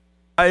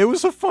 It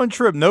was a fun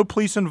trip. No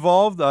police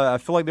involved. I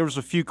feel like there was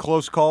a few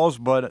close calls,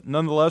 but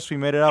nonetheless, we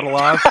made it out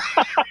alive.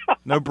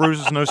 No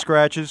bruises, no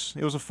scratches.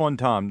 It was a fun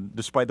time,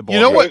 despite the ball.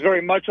 You know It what? was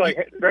very much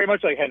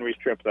like Henry's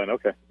trip then.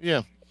 Okay.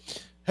 Yeah.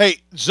 Hey,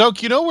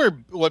 Zoke, you know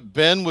what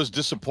Ben was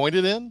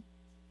disappointed in?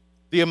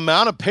 The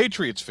amount of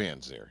Patriots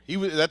fans there.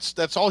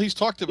 That's all he's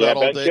talked about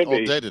all day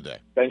today.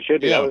 Ben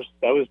should be. Yeah.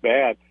 That was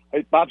bad.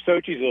 Bob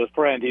Sochi's a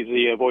friend. He's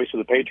the voice of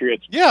the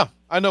Patriots. Yeah,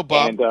 I know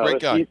Bob. And, Great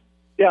guy.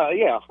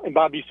 Yeah. And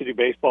Bob used to do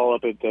baseball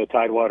up at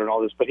Tidewater and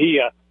all this. But he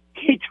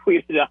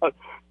tweeted out,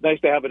 "Nice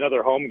to have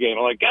another home game."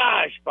 I'm like,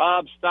 "Gosh,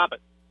 Bob, stop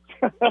it."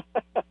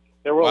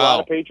 There were a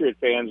lot of Patriot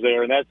fans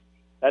there, and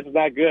that's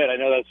not good. I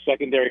know that's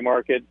secondary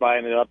market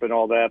buying it up and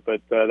all that,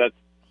 but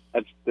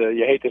that's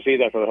you hate to see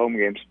that for the home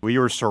games. We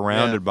were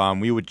surrounded by them.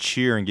 We would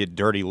cheer and get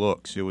dirty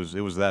looks. It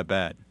was that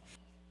bad.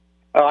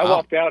 I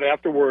walked out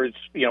afterwards,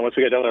 once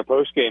we got done with our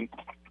post game,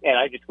 and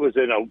I just was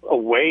in a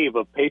wave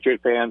of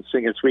Patriot fans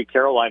singing "Sweet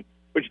Caroline,"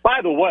 which,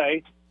 by the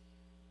way,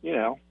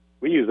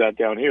 we use that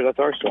down here. That's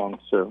our song.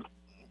 So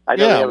I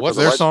know they have it what's for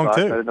the their Red song Sox.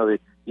 too? I didn't know they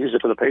use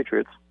it for the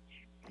Patriots.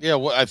 Yeah,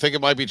 well, I think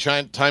it might be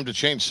time to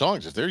change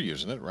songs if they're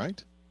using it,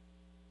 right?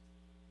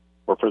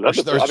 Or for them.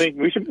 There's- I mean,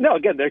 we should. No,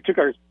 again, they took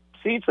our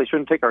seats. They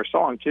shouldn't take our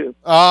song too.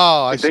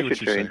 Oh, I They see what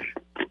should you're change.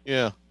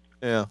 saying.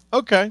 Yeah.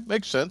 Okay,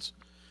 makes sense.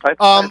 I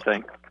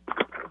think.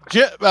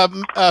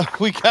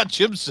 We got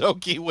Jim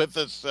Szoke with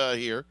us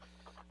here,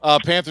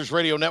 Panthers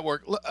Radio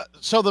Network.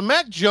 So the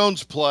Mac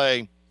Jones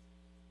play,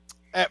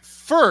 at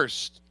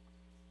first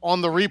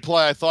on the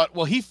replay, I thought,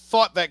 well, he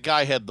thought that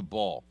guy had the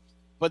ball.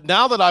 But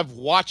now that I've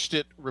watched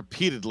it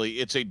repeatedly,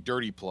 it's a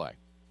dirty play.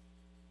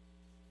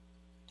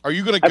 Are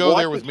you going to go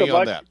there with me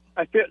on that?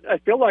 I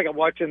feel like I'm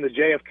watching the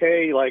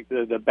JFK, like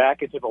the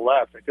back and to the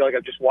left. I feel like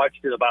I've just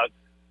watched it about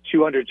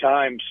 200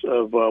 times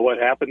of what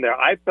happened there.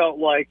 I felt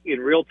like in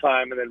real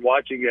time and then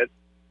watching it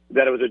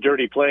that it was a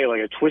dirty play,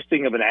 like a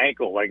twisting of an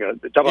ankle, like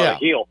talk about a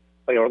heel,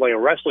 like a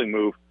wrestling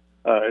move,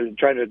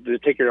 trying to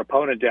take your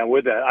opponent down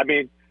with that. I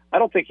mean, I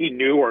don't think he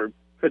knew or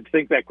could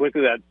think that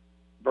quickly that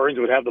Burns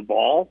would have the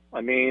ball. I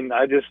mean,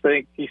 I just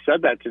think he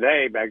said that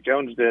today, Mac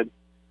Jones did,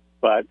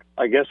 but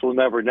I guess we'll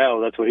never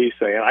know. That's what he's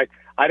saying.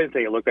 I didn't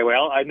think it looked that way.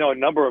 I know a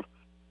number of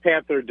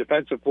Panther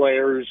defensive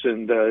players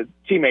and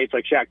teammates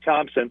like Shaq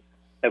Thompson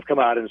have come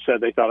out and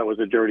said they thought it was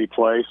a dirty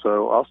play,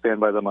 so I'll stand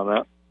by them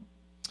on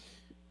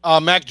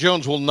that. Mac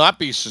Jones will not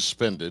be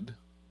suspended,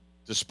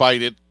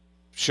 despite it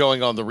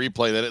showing on the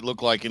replay that it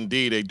looked like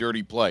indeed a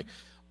dirty play.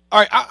 All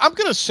right, I'm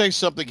going to say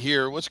something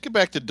here. Let's get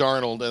back to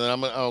Darnold,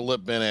 and then I'll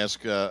let Ben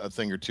ask a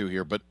thing or two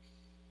here. But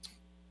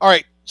all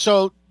right,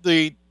 so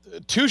the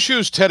two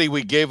shoes Teddy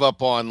we gave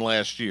up on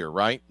last year,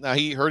 right? Now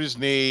he hurt his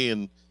knee,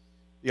 and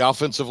the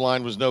offensive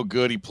line was no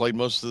good. He played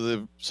most of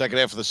the second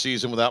half of the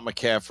season without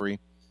McCaffrey.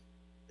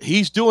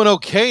 He's doing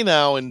okay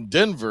now in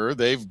Denver.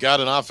 They've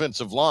got an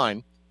offensive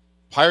line.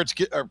 Panthers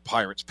get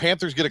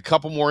a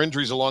couple more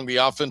injuries along the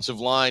offensive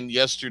line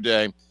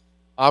yesterday.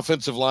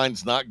 Offensive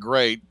line's not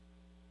great.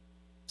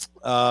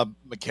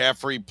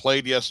 McCaffrey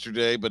played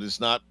yesterday, but has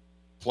not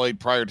played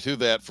prior to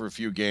that for a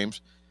few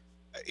games.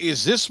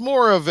 Is this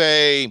more of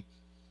a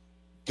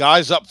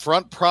guys up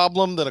front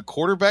problem than a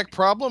quarterback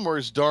problem, or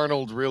is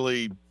Darnold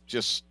really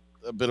just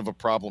a bit of a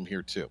problem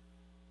here too?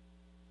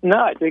 No,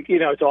 I think,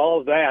 it's all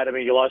of that. I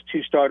mean, you lost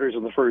two starters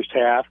in the first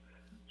half,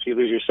 so you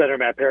lose your center,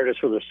 Matt Paradis,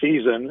 for the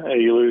season.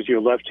 You lose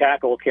your left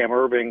tackle, Cam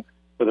Irving,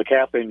 with a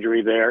calf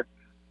injury there.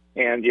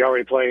 and you're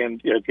already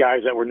playing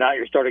guys that were not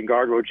your starting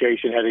guard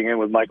rotation heading in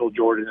with Michael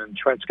Jordan and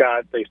Trent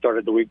Scott. They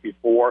started the week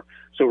before.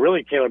 So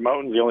really, Taylor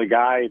Moton's the only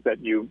guy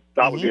that you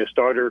thought would be a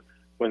starter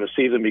when the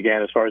season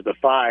began as far as the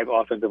 5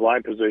 offensive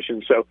line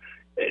positions. So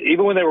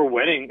even when they were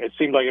winning, it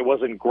seemed like it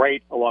wasn't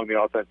great along the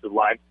offensive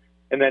line.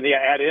 And then,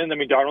 add in,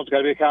 Darnold's got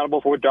to be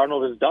accountable for what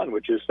Darnold has done,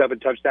 which is 7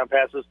 touchdown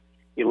passes,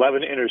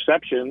 11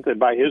 interceptions. And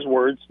by his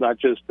words, not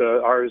just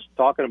ours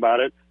talking about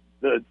it,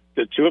 the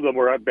 2 of them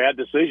were bad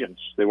decisions.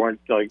 They weren't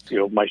like,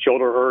 my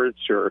shoulder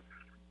hurts or,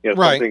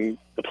 something,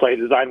 the play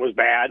design was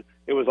bad.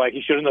 It was like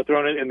he shouldn't have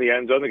thrown it in the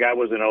end zone. The guy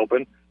wasn't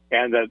open.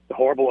 And that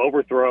horrible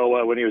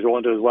overthrow when he was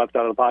rolling to his left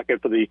out of the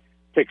pocket for the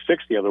pick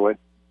 6 the other way.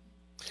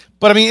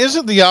 But,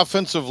 isn't the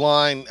offensive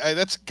line,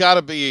 that's got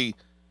to be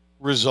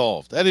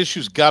resolved. That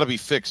issue's got to be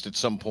fixed at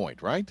some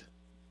point, right?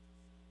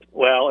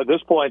 Well, at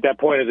this point, that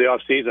point of the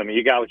offseason,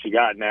 you got what you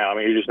got now.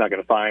 You're just not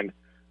going to find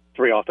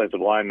 3 offensive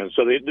linemen.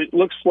 So it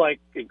looks like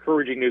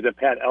encouraging news that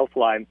Pat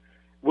Elflein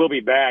will be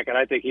back, and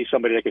I think he's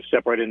somebody that could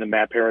step right into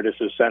Matt Paradis'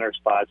 center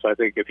spot. So I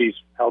think if he's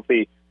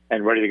healthy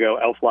and ready to go,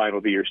 Elflein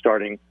will be your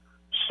starting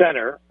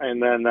center.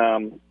 And then,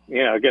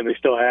 again, they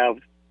still have,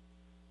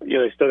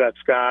 they still got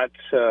Scott,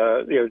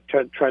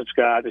 Trent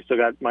Scott. They still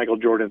got Michael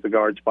Jordan at the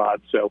guard spot.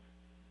 So,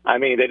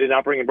 they did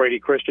not bring in Brady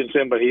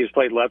Christensen, but he's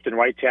played left and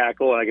right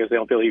tackle, and I guess they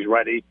don't feel he's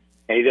ready,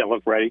 and he didn't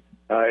look ready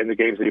in the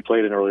games that he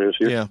played in earlier this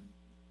year.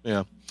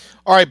 Yeah.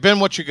 All right, Ben,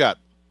 what you got?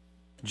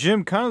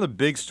 Jim, kind of the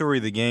big story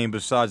of the game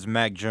besides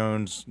Mac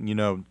Jones,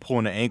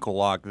 pulling an ankle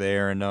lock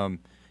there, and,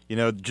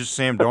 just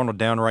Sam Darnold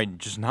downright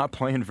just not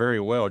playing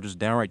very well, just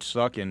downright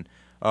sucking,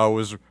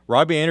 was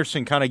Robbie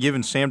Anderson kind of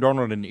giving Sam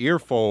Darnold an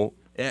earful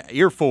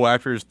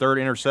after his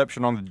 3rd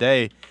interception on the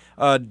day.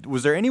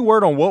 Was there any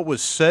word on what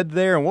was said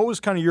there, and what was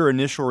kind of your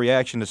initial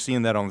reaction to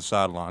seeing that on the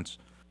sidelines?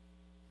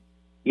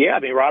 Yeah,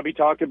 Robbie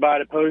talked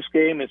about it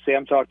post-game, and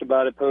Sam talked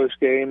about it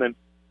post-game, and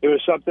it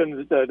was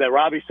something that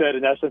Robbie said,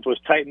 in essence, was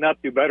tighten up,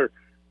 do better.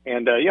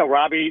 And,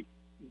 Robbie,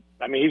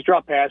 he's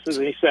dropped passes,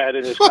 and he said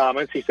in his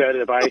comments, he said,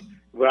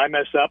 when I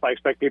mess up, I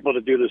expect people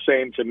to do the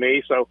same to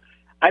me. So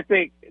I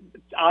think,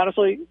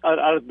 honestly,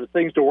 out of the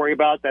things to worry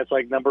about, that's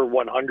like number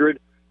 100.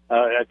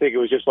 I think it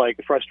was just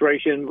like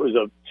frustration was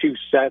a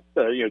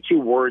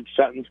 2-word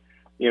sentence,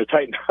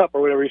 tighten up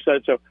or whatever he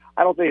said. So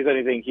I don't think there's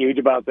anything huge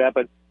about that.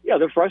 But,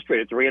 they're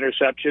frustrated. 3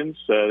 interceptions.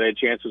 They had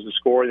chances to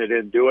score, and they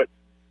didn't do it.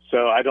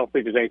 So I don't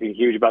think there's anything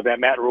huge about that.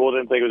 Matt Rule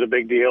didn't think it was a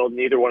big deal.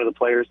 Neither one of the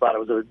players thought it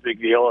was a big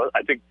deal.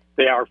 I think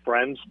they are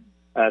friends,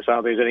 so I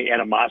don't think there's any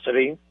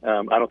animosity.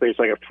 I don't think it's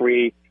like a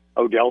free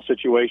Odell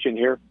situation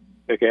here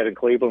like they had in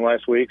Cleveland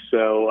last week.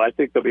 So I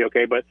think they'll be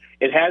okay. But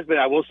it has been,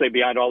 I will say,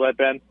 beyond all that,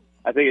 Ben,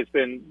 I think it's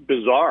been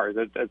bizarre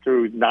that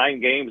through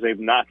 9 games they've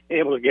not been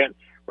able to get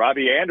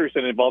Robbie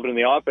Anderson involved in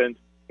the offense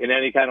in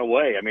any kind of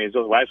way.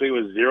 So last week it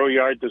was 0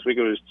 yards. This week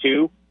it was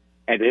 2.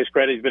 And to his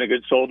credit, he's been a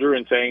good soldier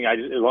in saying, as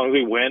long as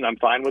we win, I'm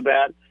fine with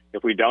that.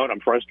 If we don't, I'm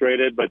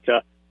frustrated. But,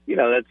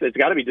 it's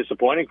got to be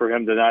disappointing for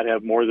him to not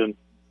have more than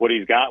what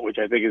he's got, which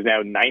I think is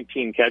now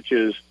 19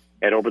 catches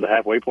at over the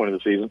halfway point of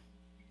the season.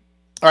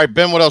 All right,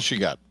 Ben, what else you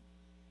got?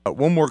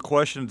 One more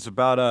question. It's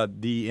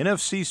about the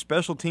NFC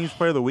Special Teams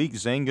Player of the Week,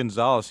 Zane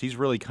Gonzalez. He's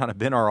really kind of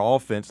been our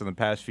offense in the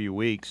past few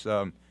weeks.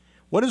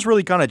 What has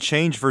really kind of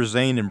changed for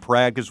Zane in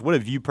practice? What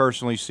have you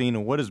personally seen,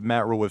 and what has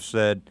Matt Rule have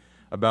said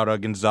about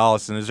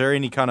Gonzalez? And is there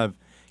any kind of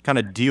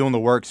deal in the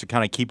works to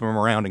kind of keep him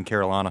around in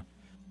Carolina?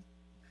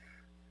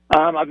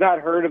 I've not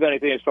heard of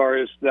anything as far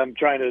as them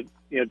trying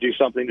to do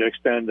something to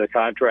extend the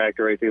contract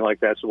or anything like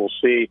that, so we'll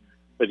see.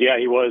 But, yeah,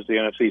 he was the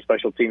NFC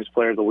Special Teams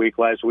Player of the Week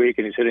last week,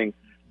 and he's hitting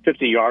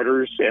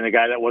 50-yarders, and a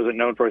guy that wasn't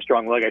known for a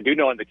strong leg. I do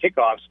know in the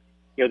kickoffs,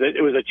 that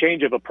it was a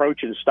change of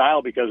approach and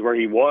style because where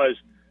he was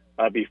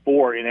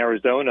before in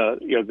Arizona,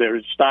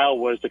 their style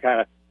was to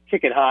kind of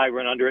kick it high,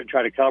 run under it, and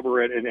try to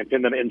cover it, and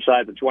pin them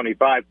inside the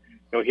 25.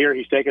 Here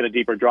he's taking a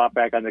deeper drop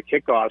back on the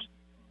kickoffs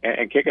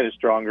and kicking it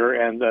stronger.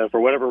 And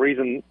for whatever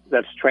reason,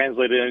 that's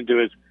translated into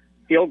his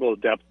field goal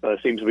depth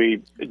seems to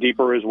be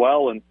deeper as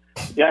well. And,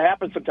 yeah, it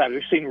happens sometimes.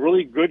 We've seen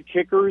really good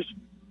kickers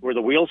where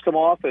the wheels come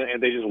off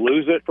and they just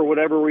lose it for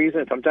whatever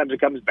reason. Sometimes it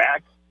comes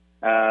back.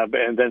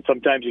 And then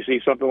sometimes you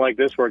see something like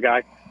this where a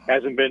guy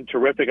hasn't been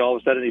terrific. All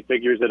of a sudden he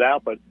figures it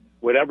out. But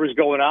whatever's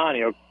going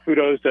on,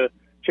 kudos to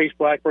Chase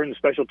Blackburn, the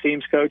special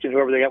teams coach, and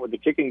whoever they got with the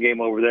kicking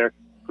game over there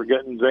for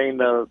getting Zane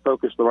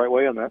focused the right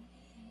way on that.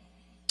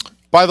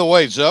 By the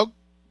way, Zoe,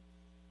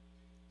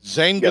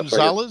 Zane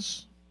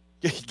Gonzalez,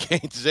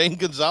 Zane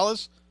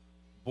Gonzalez,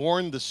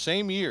 born the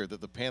same year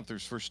that the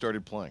Panthers first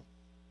started playing.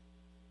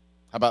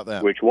 How about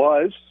that? Which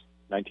was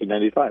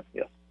 1995,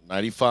 yes.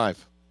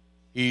 95.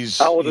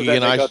 How old does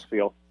that make us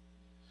feel?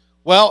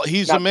 Well,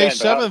 he's Not a May 10,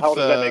 7th. How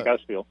does that make us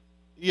feel?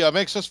 Yeah, it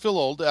makes us feel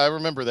old. I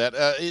remember that.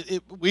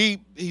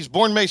 He's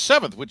born May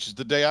 7th, which is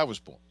the day I was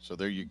born. So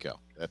there you go.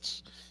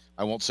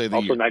 I won't say the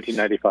also year.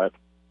 1995.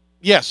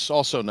 Yes,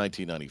 also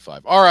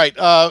 1995. All right.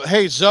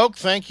 Hey, Zoke,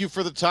 thank you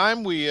for the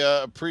time. We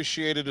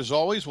appreciate it as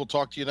always. We'll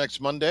talk to you next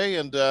Monday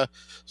and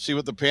see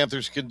what the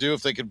Panthers can do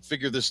if they can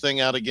figure this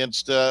thing out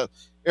against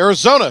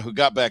Arizona, who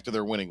got back to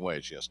their winning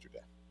ways yesterday.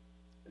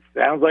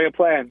 Sounds like a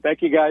plan.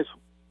 Thank you, guys.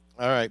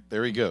 All right,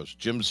 there he goes,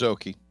 Jim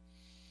Szoke.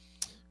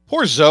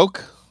 Poor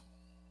Zoke.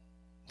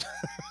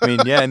 I mean,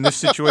 yeah, in this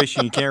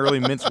situation, you can't really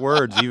mince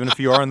words, even if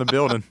you are in the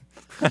building.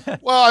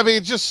 Well, I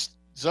mean, just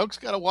Zoke's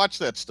got to watch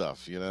that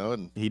stuff,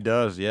 and he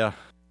does, yeah.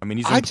 I mean,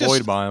 he's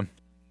employed by him.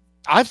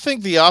 I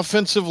think the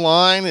offensive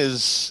line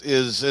is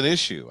an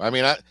issue. I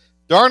mean,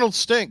 Darnold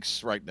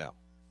stinks right now.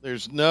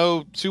 There's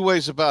no two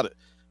ways about it.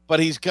 But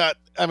he's got.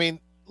 I mean,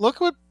 look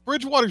what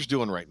Bridgewater's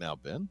doing right now,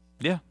 Ben.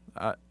 Yeah.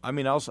 I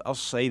mean, I'll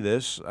say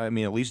this. I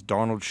mean, at least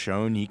Darnold's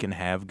shown he can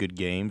have good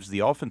games. The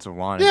offensive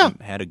line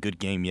hasn't had a good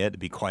game yet, to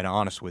be quite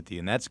honest with you,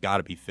 and that's got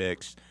to be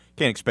fixed.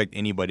 Can't expect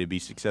anybody to be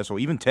successful.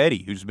 Even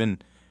Teddy, who's been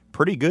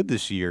pretty good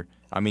this year.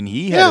 I mean,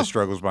 he had his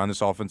struggles behind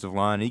this offensive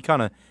line. He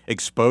kind of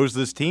exposed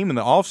this team in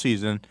the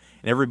offseason, and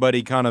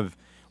everybody kind of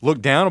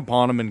looked down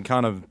upon him and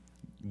kind of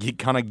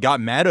got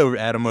mad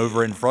at him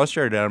over it and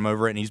frustrated at him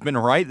over it, and he's been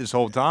right this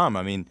whole time.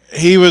 I mean,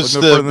 he was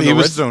the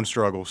red zone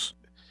struggles.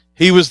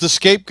 He was the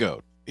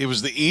scapegoat. He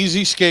was the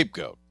easy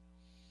scapegoat.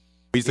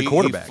 He's the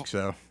quarterback,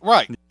 so.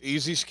 Right.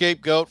 Easy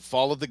scapegoat,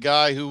 followed the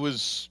guy who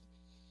was,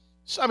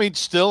 I mean,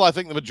 still, I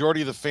think the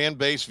majority of the fan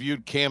base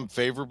viewed Cam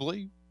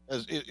favorably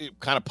as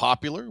kind of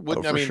popular.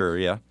 Sure,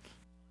 yeah.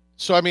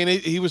 So, I mean,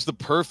 he was the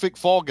perfect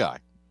fall guy.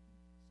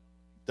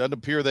 Doesn't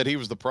appear that he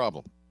was the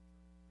problem.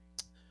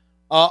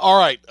 All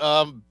right.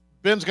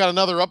 Ben's got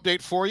another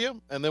update for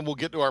you, and then we'll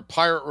get to our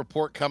Pirate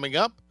Report coming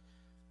up.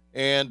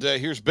 And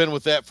here's Ben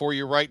with that for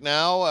you right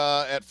now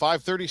at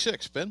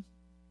 5:36. Ben?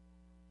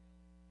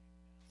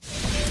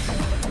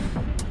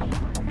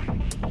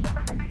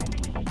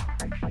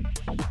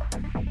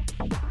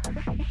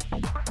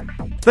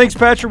 Thanks,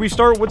 Patrick. We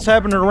start with what's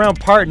happening around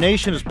Pirate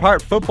Nation as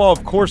Pirate football,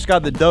 of course,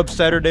 got the dub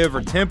Saturday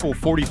over Temple,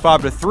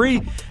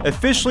 45-3.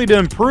 Officially to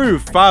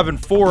improve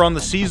 5-4 on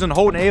the season,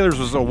 Holton Ahlers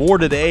was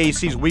awarded the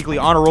AAC's weekly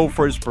honor roll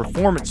for his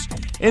performance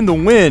in the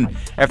win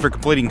after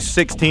completing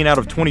 16 out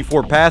of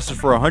 24 passes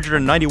for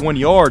 191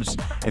 yards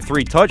and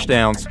 3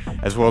 touchdowns,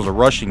 as well as a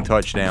rushing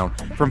touchdown.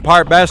 From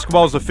Pirate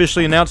basketball, it's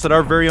officially announced that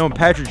our very own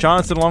Patrick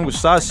Johnson, along with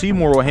Cy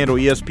Seymour, will handle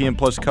ESPN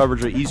Plus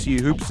coverage of ECU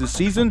Hoops this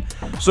season.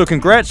 So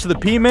congrats to the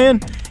P-Man.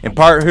 And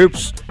Pirate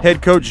Hoops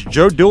head coach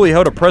Joe Dooley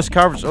held a press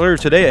conference earlier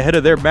today ahead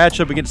of their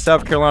matchup against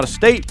South Carolina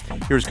State.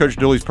 Here's Coach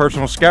Dooley's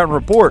personal scouting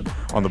report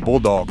on the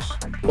Bulldogs.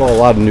 Well, a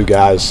lot of new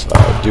guys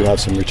do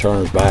have some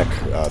returners back,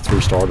 3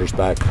 starters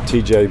back.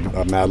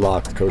 TJ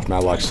Madlock, Coach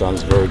Madlock's son,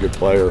 is a very good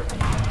player.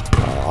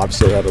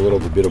 Obviously, they had a little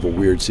bit of a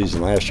weird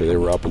season last year. They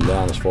were up and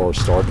down as far as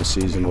starting the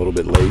season, a little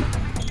bit late.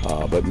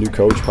 But new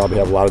coach, probably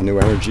have a lot of new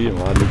energy and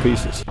a lot of new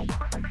pieces.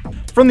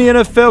 From the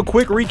NFL,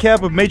 quick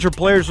recap of major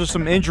players with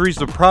some injuries.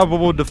 The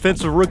probable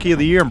defensive rookie of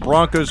the year and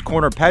Broncos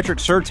corner Patrick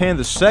Surtain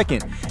II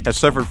has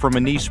suffered from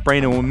a knee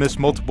sprain and will miss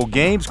multiple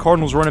games.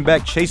 Cardinals running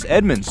back Chase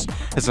Edmonds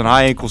has an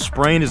high ankle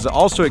sprain, is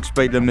also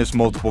expected to miss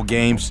multiple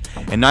games.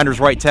 And Niners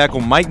right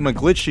tackle Mike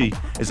McGlinchey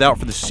is out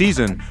for the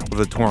season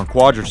with a torn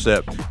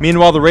quadricep.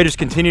 Meanwhile, the Raiders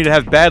continue to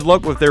have bad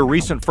luck with their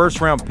recent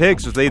first-round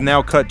picks as they've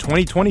now cut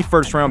 2020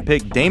 first-round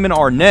pick Damon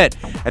Arnett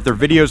after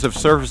videos have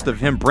surfaced of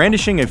him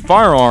brandishing a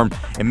firearm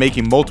and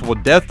making multiple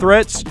death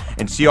threats,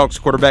 and Seahawks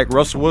quarterback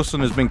Russell Wilson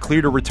has been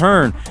cleared to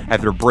return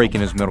after breaking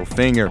his middle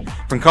finger.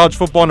 From college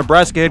football,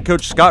 Nebraska head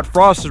coach Scott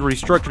Frost has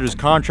restructured his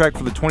contract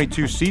for the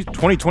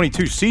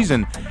 2022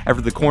 season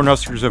after the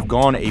Cornhuskers have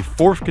gone a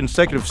 4th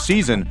consecutive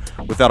season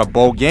without a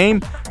bowl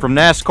game. From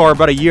NASCAR,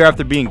 about a year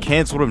after being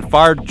canceled and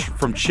fired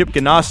from Chip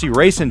Ganassi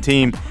Racing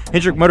Team,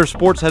 Hendrick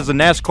Motorsports has the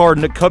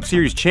NASCAR Cup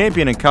Series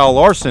champion in Kyle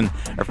Larson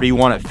after he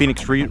won at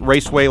Phoenix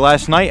Raceway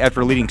last night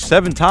after leading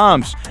 7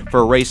 times for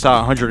a race high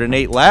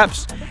 108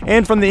 laps.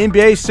 And from the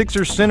NBA,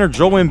 Sixers center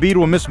Joel Embiid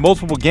will miss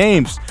multiple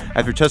games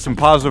after testing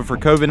positive for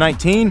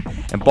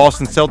COVID-19, and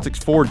Boston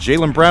Celtics forward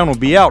Jaylen Brown will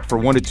be out for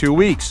 1 to 2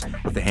 weeks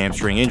with a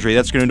hamstring injury.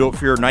 That's going to do it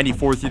for your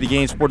 94 through the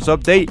game sports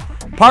update.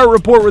 Pirate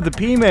Report with the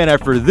P-Man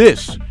after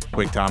this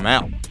quick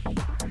timeout.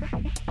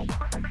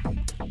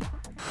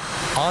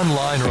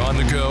 Online or on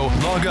the go,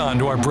 log on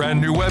to our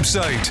brand new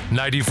website,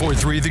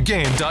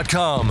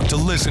 943thegame.com, to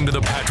listen to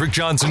the Patrick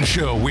Johnson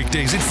Show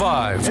weekdays at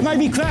 5. It might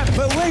be crap,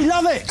 but we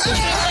love it.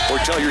 Or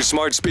tell your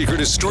smart speaker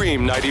to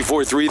stream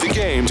 94.3 The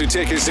Game to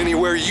take us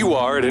anywhere you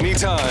are at any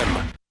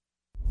time.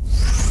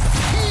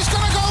 He's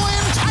going to go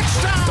in,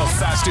 touchdown. The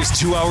fastest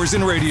 2 hours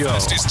in radio.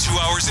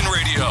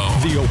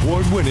 The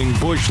award-winning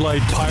Busch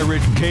Light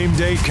Pirate Game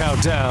Day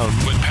Countdown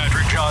with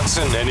Patrick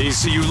Johnson and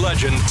ECU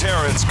legend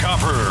Terrence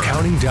Copper.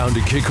 Counting down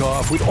to kick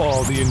off with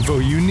all the info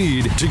you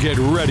need to get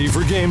ready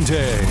for game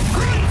day.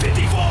 Green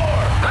 54.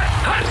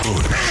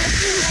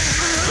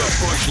 The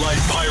Busch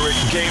Light Pirate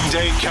Game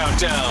Day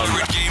Countdown.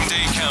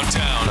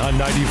 On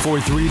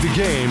 94.3 The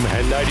Game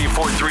and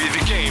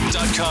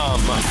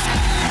 94.3thegame.com.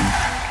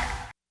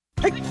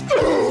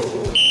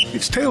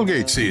 It's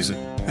tailgate season,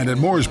 and at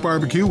Moore's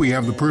Barbecue, we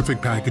have the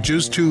perfect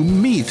packages to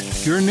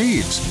meet your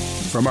needs.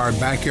 From our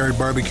backyard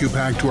barbecue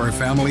pack to our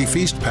family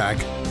feast pack,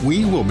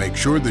 we will make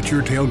sure that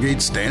your tailgate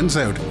stands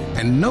out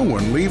and no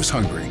one leaves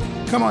hungry.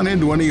 Come on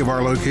into any of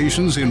our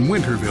locations in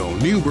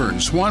Winterville, New Bern,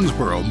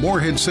 Swansboro,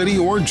 Morehead City,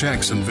 or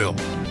Jacksonville.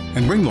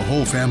 and bring the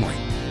whole family.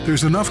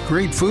 There's enough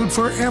great food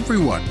for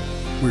everyone.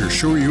 We're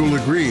sure you'll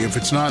agree if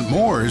it's not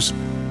Moore's,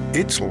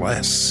 it's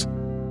less.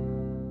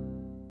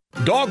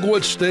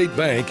 Dogwood State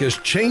Bank is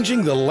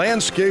changing the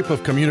landscape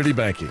of community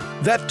banking.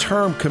 That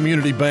term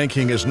community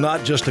banking is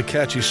not just a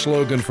catchy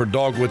slogan for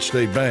Dogwood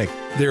State Bank.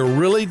 They're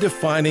really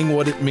defining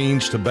what it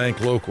means to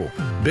bank local.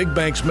 Big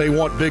banks may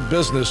want big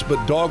business,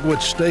 but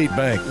Dogwood State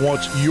Bank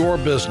wants your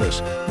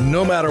business,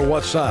 no matter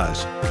what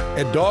size.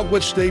 At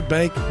Dogwood State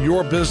Bank,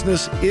 your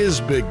business is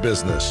big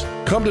business.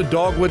 Come to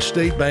Dogwood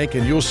State Bank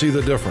and you'll see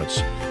the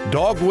difference.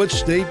 Dogwood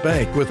State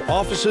Bank, with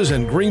offices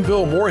in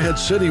Greenville, Morehead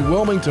City,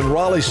 Wilmington,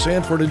 Raleigh,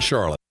 Sanford, and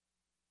Charlotte.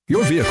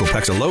 Your vehicle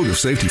packs a load of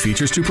safety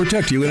features to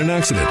protect you in an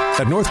accident.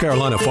 At North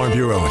Carolina Farm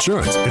Bureau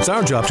Insurance, it's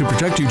our job to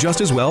protect you just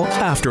as well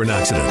after an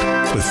accident.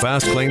 With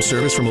fast claim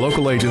service from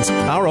local agents,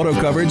 our auto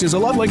coverage is a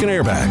lot like an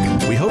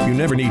airbag. We hope you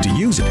never need to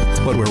use it,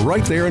 but we're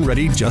right there and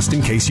ready just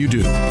in case you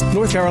do.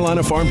 North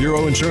Carolina Farm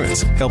Bureau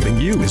Insurance,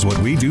 helping you is what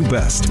we do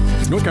best.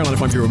 North Carolina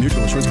Farm Bureau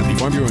Mutual Insurance Company,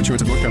 Farm Bureau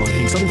Insurance of North Carolina,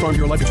 Inc., Southern Farm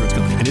Bureau Life Insurance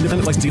Company, an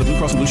independent licensee of Blue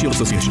Cross and Blue Shield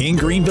Association. In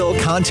Greenville,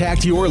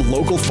 contact your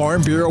local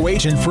Farm Bureau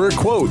agent for a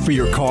quote for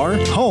your car,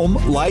 home,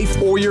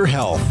 life, or your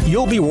health.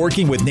 You'll be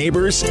working with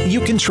neighbors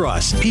you can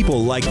trust,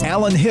 people like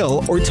Alan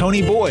Hill or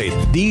Tony Boyd.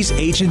 These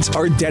agents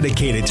are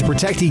dedicated to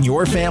protecting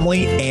your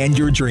family and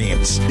your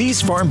dreams.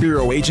 These Farm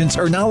Bureau agents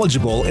are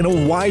knowledgeable in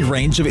a wide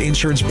range of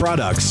insurance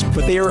products,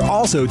 but they are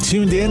also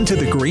tuned in to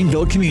the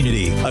Greenville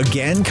community.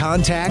 Again,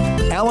 contact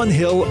Alan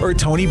Hill or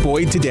Tony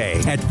Boyd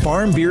today at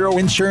Farm Bureau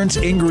Insurance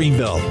in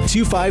Greenville,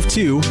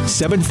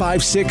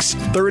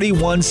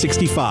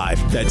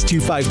 252-756-3165. That's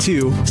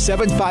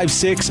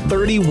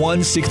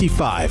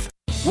 252-756-3165.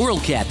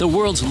 WorldCat, the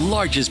world's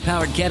largest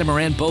powered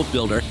catamaran boat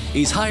builder,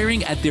 is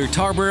hiring at their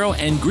Tarboro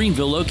and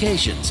Greenville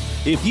locations.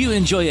 If you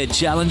enjoy a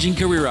challenging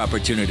career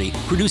opportunity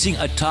producing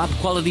a top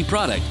quality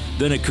product,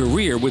 then a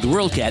career with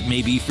WorldCat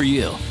may be for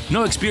you.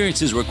 No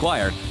experience is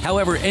required.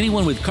 However,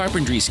 anyone with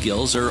carpentry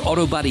skills or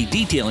auto body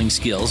detailing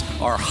skills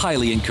are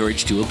highly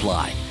encouraged to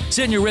apply.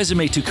 Send your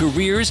resume to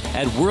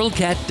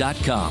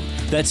careers@worldcat.com.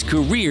 That's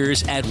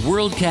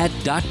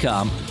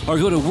careers@worldcat.com, or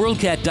go to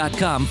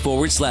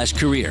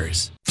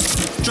worldcat.com/careers.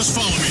 Just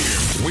follow me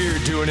here. We're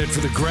doing it for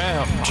the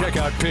gram. Check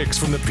out pics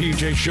from the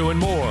PJ Show and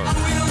more.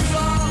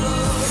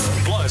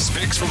 Plus,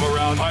 pics from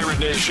around Pirate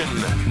Nation.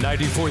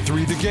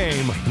 94.3 The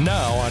Game,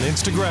 now on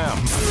Instagram.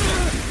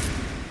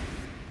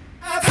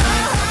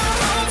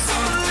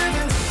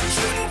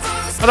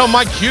 I know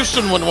Mike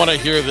Houston wouldn't want to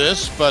hear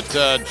this, but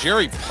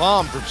Jerry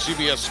Palm from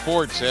CBS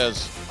Sports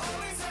has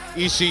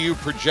ECU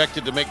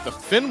projected to make the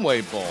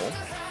Fenway Bowl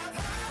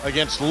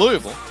against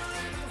Louisville,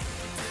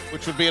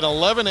 which would be an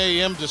 11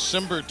 a.m.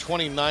 December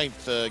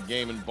 29th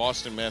game in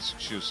Boston,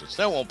 Massachusetts.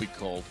 That won't be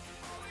cold.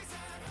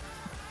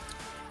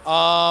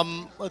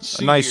 Let's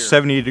see. A nice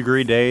here.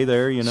 70-degree day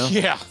there, you know?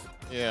 Yeah.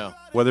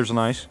 Weather's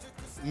nice.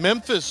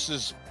 Memphis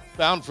is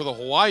bound for the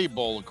Hawaii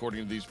Bowl,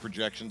 according to these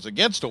projections,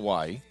 against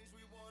Hawaii.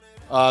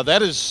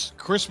 That is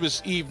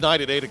Christmas Eve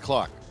night at 8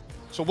 o'clock.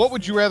 So what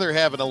would you rather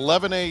have, an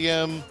 11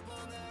 a.m.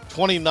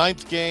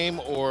 29th game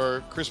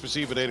or Christmas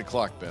Eve at 8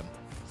 o'clock, Ben?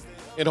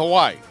 In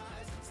Hawaii.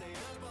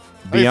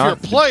 I mean, if you're a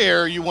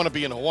player, you want to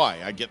be in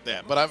Hawaii. I get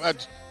that.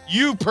 But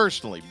you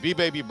personally,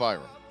 B-Baby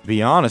Byron.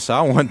 Be honest,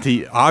 I want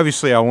the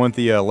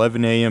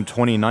 11 a.m.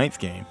 29th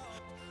game.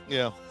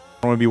 Yeah.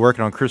 I want to be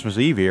working on Christmas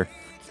Eve here.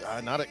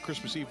 Not at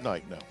Christmas Eve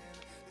night, no.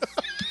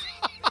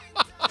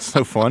 It's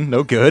no fun,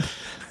 no good.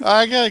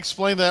 I got to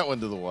explain that one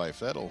to the wife.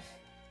 That'll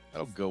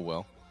go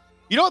well.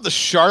 You know what the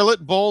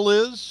Charlotte Bowl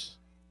is?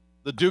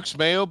 The Dukes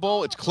Mayo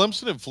Bowl? It's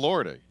Clemson in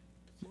Florida.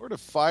 Florida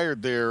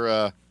fired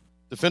their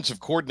defensive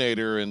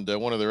coordinator and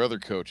one of their other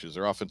coaches,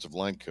 their offensive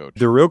line coach.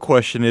 The real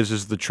question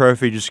is the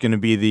trophy just going to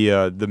be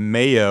the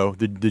mayo,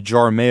 the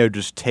jar of mayo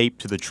just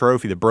taped to the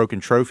trophy, the broken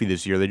trophy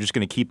this year? They're just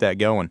going to keep that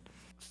going.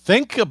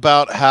 Think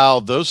about how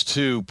those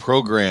two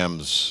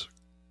programs,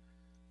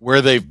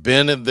 where they've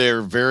been in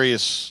their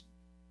various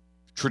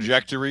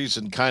trajectories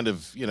and kind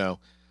of,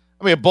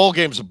 a bowl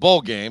game's a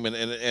bowl game,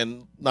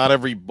 and not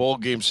every bowl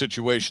game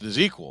situation is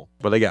equal.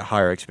 But they got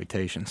higher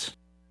expectations.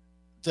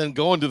 Then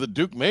going to the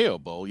Duke Mayo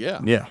Bowl, yeah.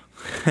 Yeah.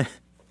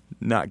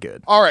 Not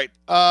good. All right,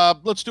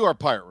 let's do our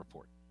Pirate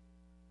Report.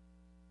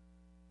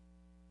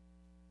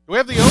 Do we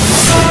have the open?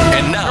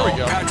 And now,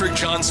 Patrick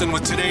Johnson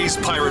with today's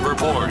Pirate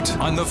Report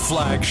on the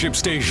flagship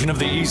station of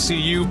the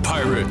ECU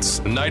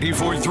Pirates,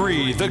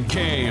 94.3 The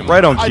Game.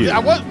 Right on cue.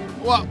 No,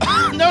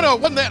 it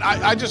wasn't that.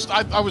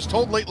 I was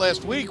told late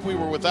last week we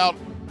were without,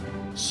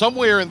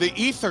 somewhere in the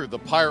ether, the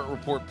Pirate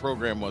Report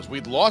program was.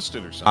 We'd lost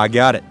it or something. I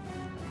got it.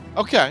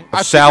 Okay.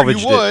 I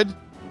salvaged you would,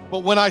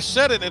 but when I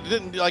said it, it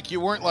didn't,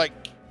 you weren't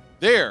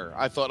there.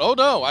 I thought, oh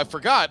no, I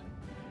forgot.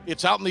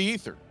 It's out in the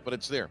ether, but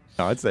it's there.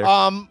 No, it's there.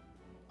 All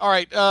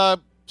right.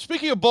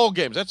 Speaking of bowl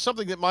games, that's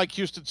something that Mike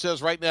Houston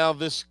says right now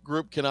this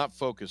group cannot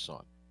focus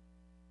on.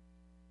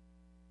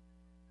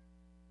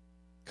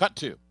 Cut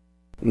to.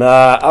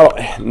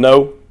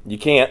 No, you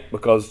can't,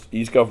 because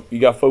you got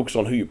to focus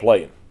on who you're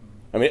playing.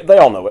 I mean, they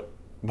all know it.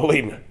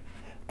 Believe me. I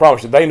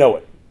promise you, they know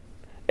it.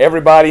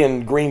 Everybody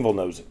in Greenville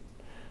knows it.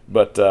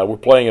 But we're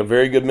playing a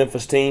very good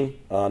Memphis team.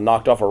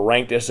 Knocked off a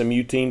ranked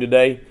SMU team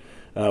today.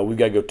 We've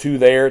got to go 2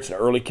 there. It's an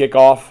early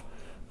kickoff.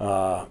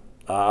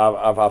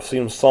 I've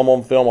seen some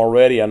on film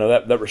already. I know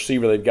that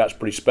receiver they've got is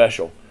pretty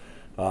special.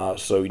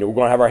 So we're going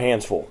to have our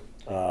hands full.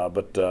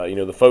 But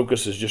the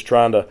focus is just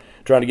trying to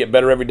get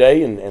better every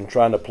day and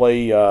trying to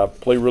play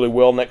really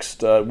well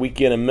next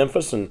weekend in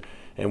Memphis, and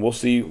we'll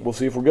see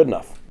if we're good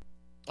enough.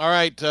 All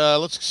right,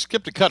 let's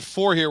skip to cut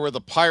 4 here, where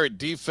the Pirate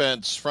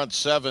defense front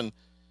 7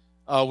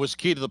 was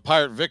key to the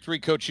Pirate victory.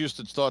 Coach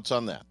Houston's thoughts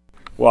on that?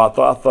 Well,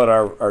 I thought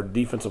our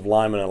defensive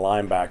linemen and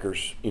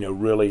linebackers,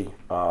 really,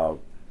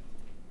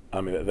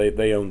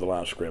 they owned the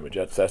line of scrimmage.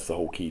 That's the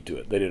whole key to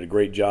it. They did a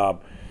great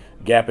job,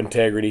 gap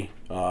integrity,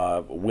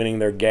 winning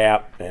their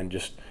gap, and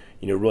just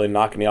really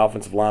knocking the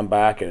offensive line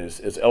back. And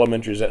as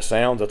elementary as that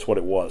sounds, that's what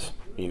it was.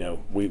 We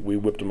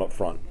whipped them up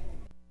front.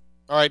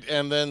 All right,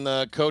 and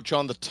then Coach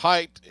on the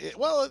tight.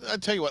 Well, I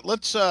tell you what,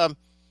 let's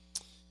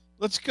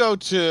go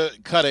to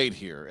cut 8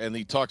 here, and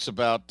he talks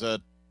about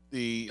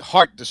the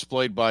heart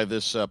displayed by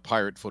this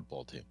Pirate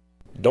football team.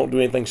 Don't do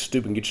anything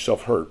stupid and get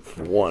yourself hurt,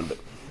 for one. But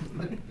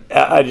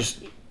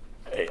that's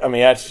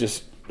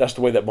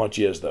the way that bunch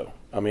is, though.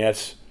 I'm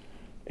telling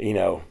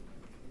you,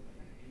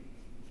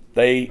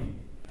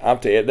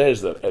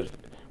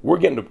 we're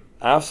getting to.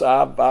 I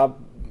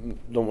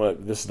don't know.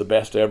 This is the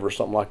best ever, or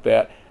something like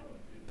that.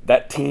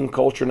 That team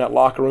culture in that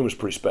locker room is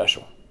pretty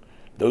special.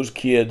 Those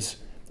kids,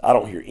 I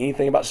don't hear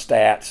anything about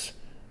stats.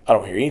 I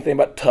don't hear anything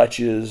about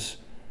touches.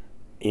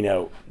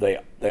 They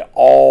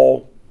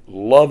all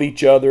love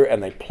each other,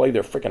 and they play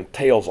their freaking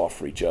tails off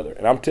for each other.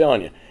 And I'm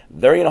telling you,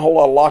 there ain't a whole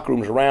lot of locker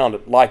rooms around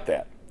like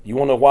that. You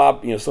want to know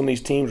why some of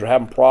these teams are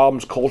having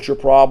problems, culture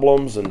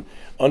problems, and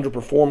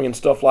underperforming and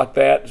stuff like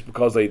that? It's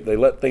because they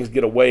let things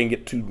get away and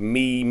get too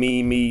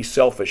me,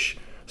 selfish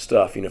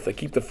stuff. If they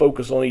keep the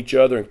focus on each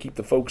other and keep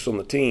the focus on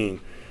the team,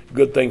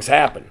 good things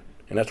happen.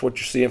 And that's what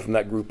you're seeing from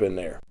that group in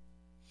there.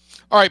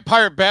 All right,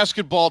 Pirate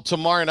basketball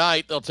tomorrow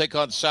night. They'll take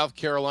on South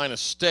Carolina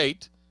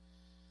State.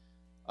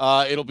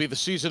 It'll be the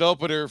season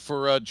opener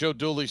for Joe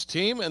Dooley's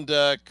team. And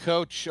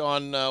Coach,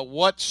 on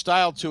what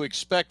style to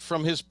expect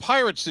from his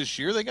Pirates this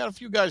year. They got a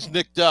few guys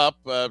nicked up.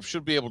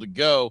 Should be able to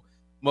go.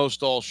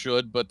 Most all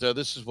should. But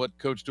this is what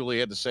Coach Dooley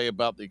had to say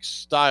about the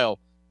style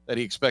that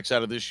he expects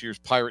out of this year's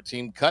Pirate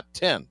team. Cut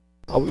 10.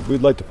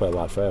 We'd like to play a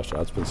lot faster.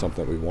 That's been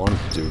something that we wanted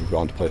to do. We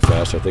wanted to play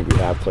faster. I think we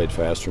have played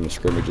faster in the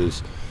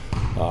scrimmages.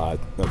 I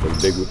think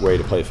a big way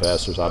to play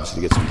faster is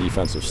obviously to get some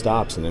defensive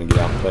stops and then get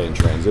out and play in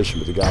transition.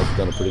 But the guys have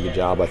done a pretty good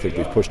job. I think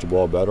we've pushed the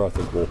ball better. I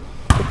think we'll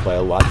play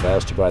a lot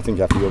faster. But I think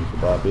you have to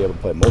be able to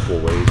play multiple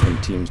ways when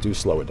teams do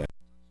slow it down.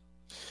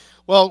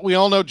 Well, we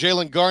all know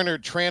Jalen Garner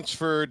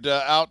transferred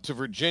out to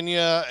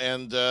Virginia,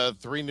 and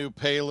 3 new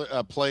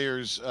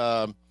players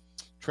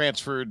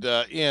transferred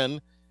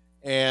in.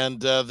 And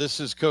this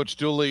is Coach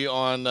Dooley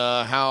on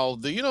how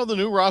the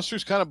new roster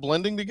is kind of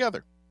blending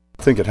together.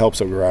 I think it helps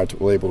that we're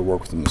able to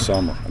work with them in the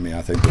summer.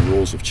 I think the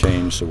rules have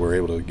changed, so we're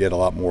able to get a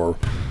lot more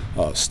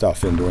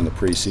stuff in during the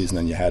preseason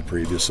than you had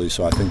previously.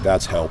 So I think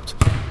that's helped.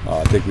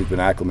 I think we've been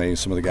acclimating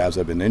some of the guys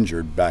that have been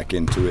injured back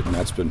into it, and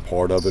that's been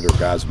part of it, or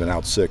guys have been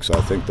out sick. So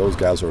I think those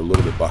guys are a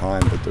little bit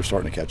behind, but they're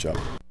starting to catch up.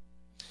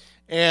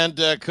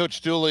 And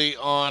Coach Dooley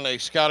on a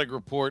scouting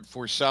report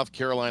for South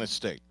Carolina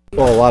State.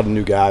 Well, a lot of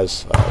new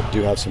guys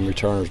do have some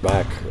returners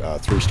back,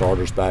 3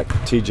 starters back.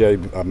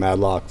 TJ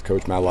Madlock,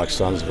 Coach Madlock's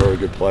son, is a very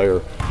good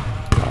player.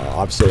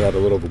 Obviously, they had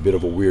a bit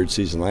of a weird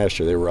season last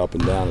year. They were up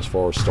and down as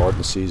far as starting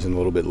the season, a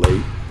little bit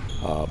late.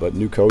 But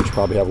new coach,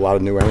 probably have a lot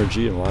of new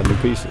energy and a lot of new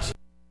pieces.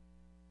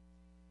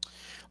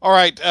 All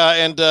right,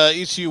 and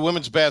ECU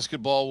women's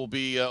basketball will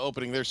be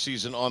opening their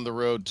season on the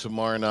road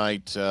tomorrow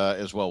night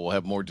as well. We'll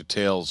have more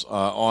details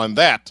on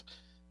that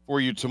for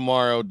you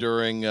tomorrow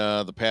during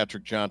the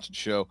Patrick Johnson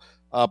Show.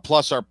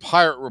 Plus, our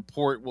Pirate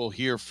Report will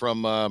hear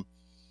from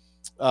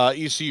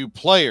ECU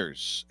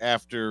players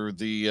after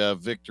the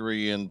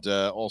victory and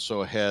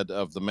also ahead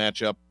of the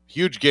matchup.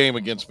 Huge game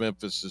against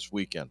Memphis this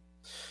weekend.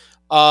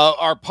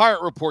 Our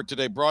Pirate Report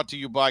today brought to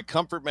you by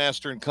Comfort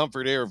Master and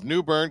Comfort Air of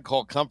New Bern.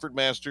 Call Comfort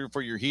Master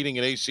for your heating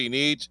and AC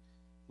needs.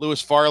 Lewis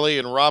Farley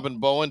and Robin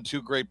Bowen,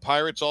 2 great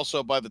Pirates.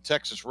 Also by the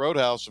Texas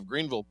Roadhouse of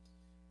Greenville.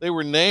 They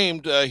were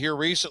named here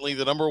recently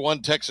the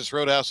 #1 Texas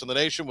Roadhouse in the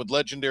nation with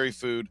legendary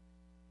food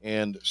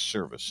and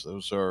service.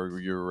 Those are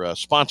your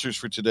sponsors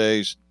for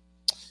today's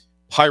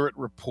Pirate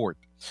Report.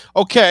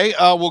 Okay,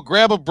 we'll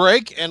grab a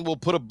break and we'll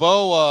put a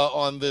bow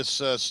on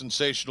this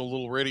sensational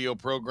little radio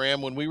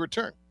program when we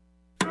return.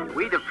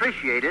 We'd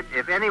appreciate it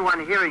if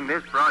anyone hearing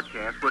this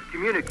broadcast would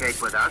communicate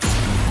with us.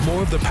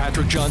 More of the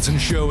Patrick Johnson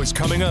Show is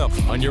coming up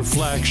on your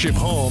flagship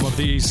home of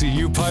the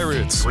ECU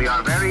Pirates. We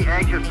are very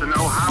anxious to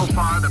know how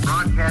far the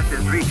broadcast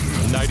is reaching.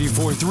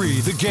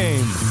 94.3 The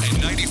Game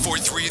and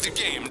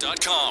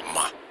 94.3thegame.com.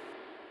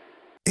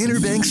 Inner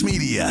Banks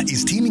Media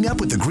is teaming up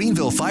with the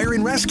Greenville Fire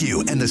and Rescue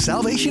and the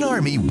Salvation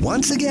Army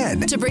once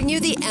again to bring you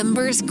the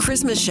Embers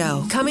Christmas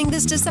Show, coming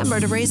this December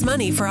to raise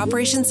money for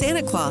Operation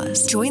Santa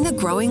Claus. Join the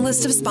growing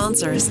list of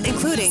sponsors,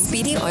 including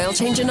Speedy Oil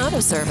Change and Auto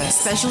Service,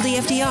 Specialty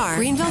FDR,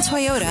 Greenville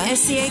Toyota,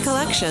 SCA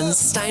Collections,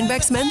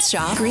 Steinbeck's Men's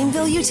Shop,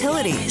 Greenville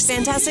Utilities,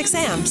 Fantastic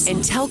Sam's, and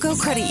Telco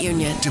Credit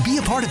Union. To be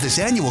a part of this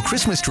annual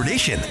Christmas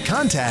tradition,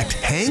 contact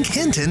Hank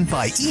Hinton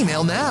by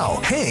email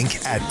now,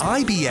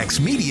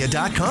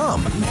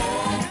 hank@ibxmedia.com.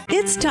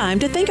 It's time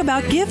to think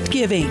about gift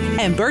giving,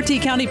 and Bertie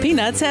County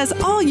Peanuts has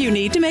all you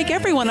need to make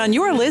everyone on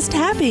your list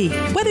happy.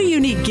 Whether you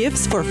need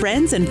gifts for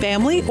friends and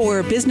family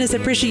or business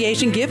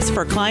appreciation gifts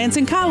for clients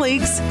and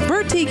colleagues,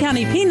 Bertie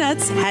County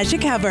Peanuts has you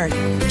covered.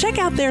 Check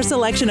out their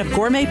selection of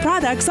gourmet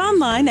products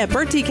online at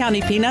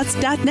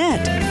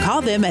bertiecountypeanuts.net.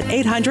 Call them at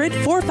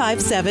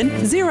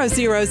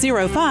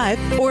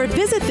 800-457-0005 or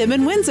visit them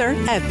in Windsor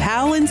at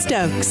Powell and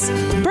Stokes.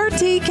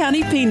 Bertie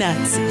County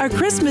Peanuts, a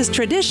Christmas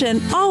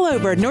tradition all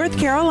over North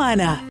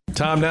Carolina.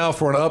 Time now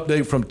for an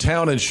update from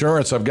Town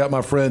Insurance. I've got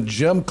my friend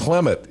Jim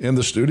Clement in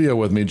the studio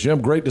with me.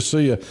 Jim, great to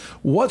see you.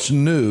 What's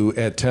new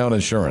at Town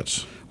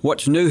Insurance?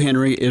 What's new,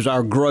 Henry, is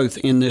our growth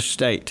in this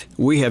state.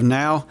 We have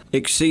now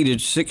exceeded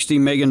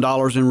 $60 million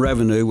in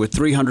revenue with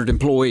 300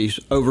 employees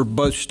over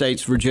both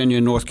states, Virginia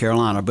and North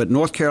Carolina. But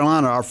North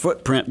Carolina, our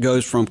footprint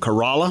goes from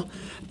Corolla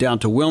down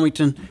to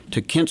Wilmington,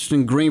 to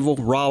Kinston, Greenville,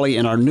 Raleigh,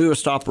 and our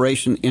newest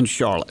operation in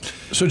Charlotte.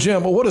 So,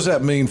 Jim, what does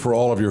that mean for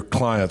all of your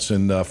clients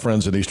and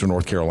friends in Eastern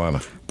North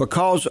Carolina?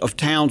 Because of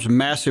Town's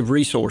massive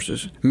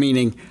resources,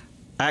 meaning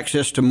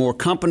access to more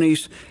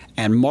companies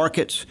and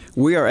markets,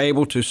 we are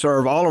able to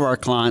serve all of our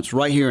clients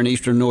right here in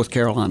Eastern North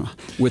Carolina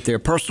with their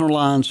personal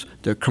lines,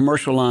 their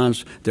commercial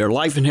lines, their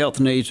life and health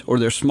needs, or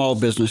their small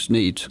business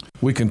needs.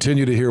 We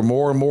continue to hear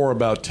more and more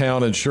about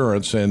Town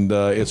Insurance, and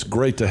it's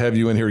great to have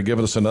you in here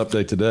giving us an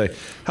update today.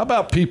 How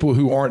about people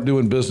who aren't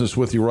doing business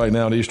with you right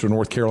now in Eastern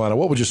North Carolina?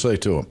 What would you say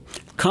to them?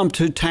 Come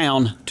to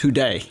Town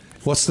today.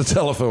 What's the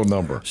telephone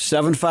number?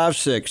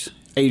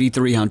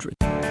 756-8300.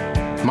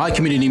 My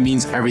community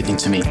means everything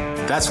to me.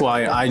 That's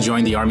why I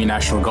joined the Army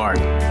National Guard.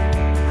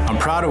 I'm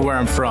proud of where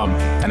I'm from,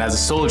 and as a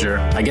soldier,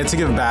 I get to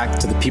give back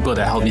to the people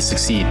that helped me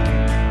succeed.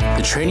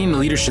 The training and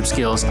leadership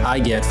skills I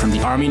get from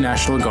the Army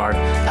National Guard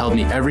help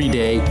me every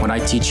day when I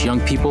teach young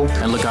people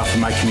and look out for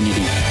my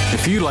community.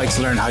 If you'd like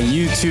to learn how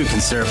you too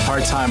can serve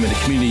part-time in the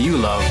community you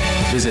love,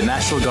 visit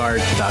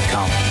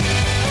nationalguard.com.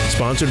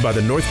 Sponsored by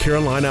the North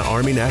Carolina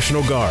Army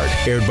National Guard,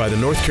 aired by the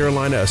North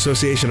Carolina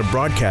Association of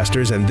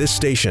Broadcasters and this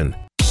station.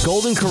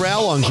 Golden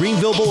Corral on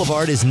Greenville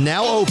Boulevard is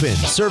now open,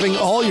 serving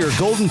all your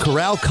Golden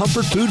Corral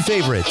comfort food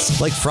favorites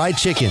like fried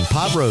chicken,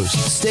 pot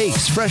roast,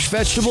 steaks, fresh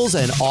vegetables,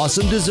 and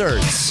awesome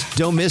desserts.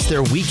 Don't miss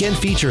their weekend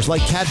features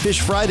like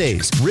Catfish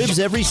Fridays, ribs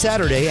every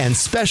Saturday, and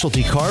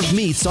specialty carved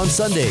meats on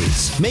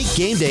Sundays. Make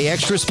game day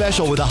extra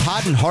special with a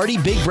hot and hearty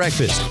big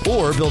breakfast,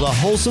 or build a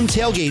wholesome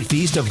tailgate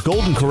feast of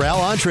Golden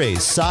Corral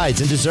entrees,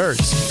 sides, and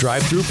desserts.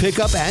 Drive-through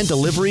pickup and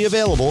delivery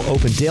available,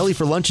 open daily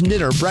for lunch and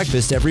dinner,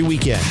 breakfast every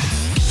weekend.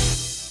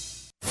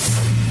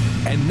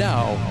 And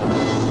now,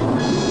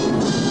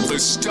 the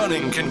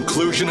stunning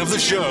conclusion of the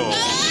show.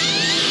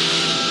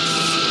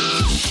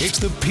 It's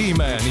the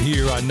P-Man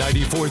here on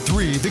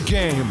 94.3 The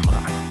Game.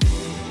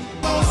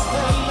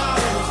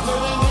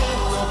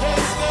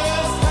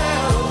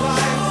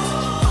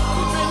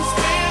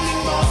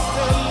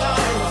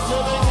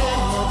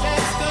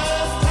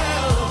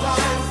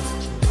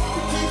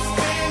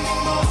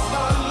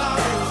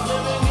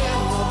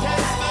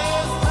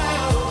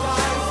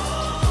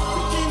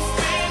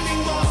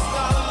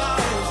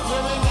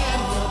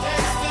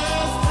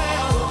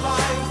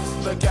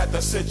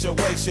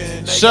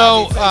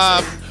 So,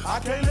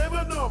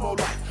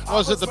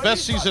 was it the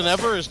best season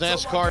ever, as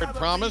NASCAR had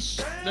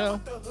promised? No.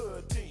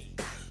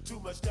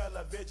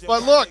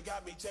 But look,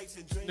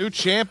 new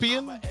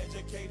champion.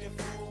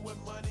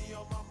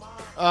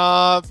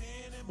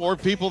 More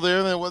people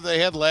there than what they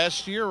had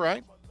last year,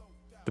 right?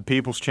 The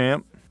people's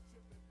champ.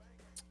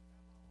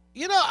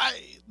 You know,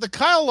 the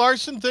Kyle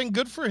Larson thing,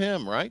 good for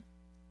him, right?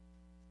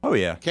 Oh,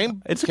 yeah.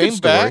 It's a good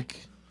story. Back.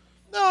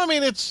 No, I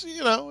mean, it's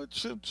a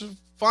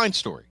fine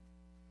story.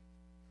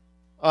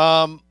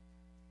 I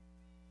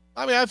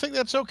mean, I think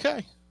that's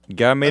okay.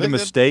 Guy made a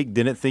mistake,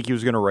 didn't think he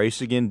was going to race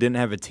again, didn't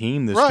have a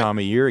team this time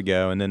a year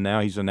ago, and then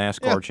now he's a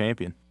NASCAR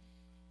champion.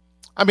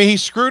 I mean, he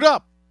screwed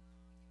up.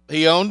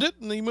 He owned it,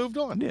 and he moved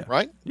on,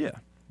 right? Yeah.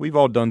 We've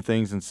all done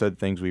things and said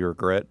things we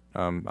regret.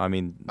 I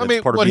mean,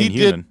 that's part of being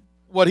human.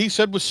 What he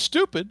said was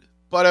stupid,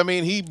 but, I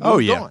mean, he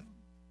moved on.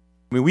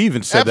 I mean, we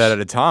even said that at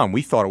a time.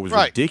 We thought it was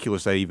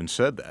ridiculous they even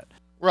said that.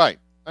 Right.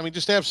 I mean,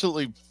 just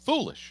absolutely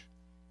foolish.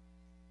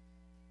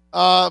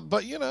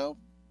 But,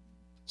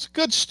 it's a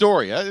good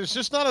story. There's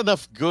just not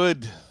enough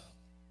good.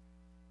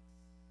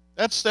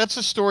 That's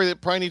a story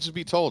that probably needs to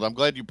be told. I'm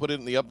glad you put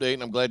it in the update,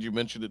 and I'm glad you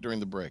mentioned it during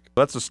the break.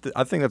 I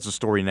think that's a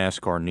story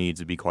NASCAR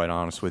needs, to be quite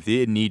honest with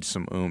you. It needs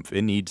some oomph.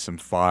 It needs some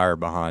fire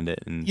behind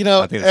it. And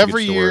I think that's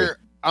every year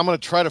I'm going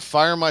to try to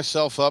fire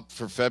myself up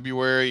for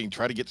February and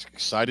try to get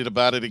excited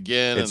about it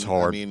again. It's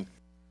hard. I mean,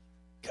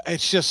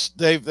 it's just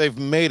they've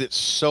made it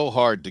so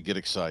hard to get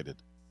excited.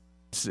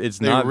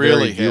 It's not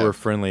really viewer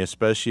friendly,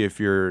 especially if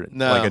you're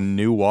like a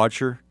new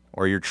watcher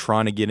or you're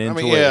trying to get into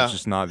it. It's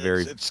just not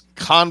very. It's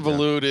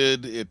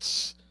convoluted.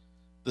 It's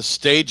the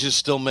stages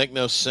still make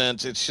no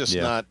sense. It's just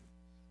not.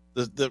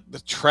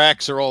 The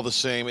tracks are all the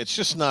same. It's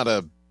just not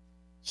a.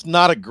 It's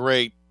not a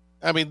great.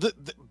 I mean,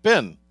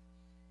 Ben.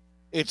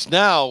 It's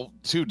now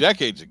 2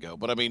 decades ago,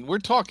 but I mean, we're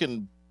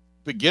talking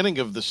beginning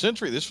of the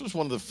century. This was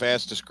one of the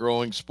fastest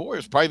growing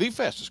sports, probably the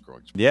fastest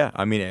growing sport. Yeah,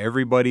 I mean,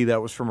 everybody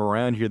that was from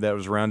around here that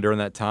was around during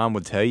that time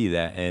would tell you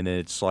that, and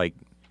it's like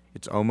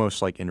it's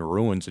almost like in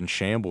ruins and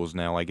shambles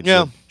now. Like it's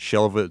a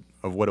shell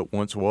of what it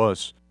once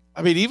was.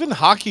 I mean, even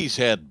hockey's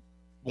had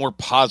more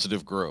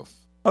positive growth.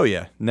 Oh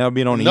yeah, now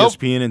being on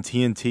ESPN and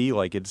TNT,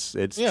 like it's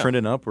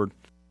trending upward.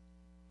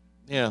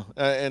 Yeah,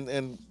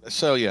 and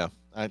so yeah.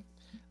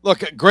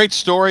 Look, great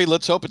story.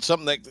 Let's hope it's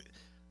something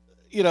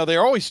that,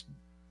 they're always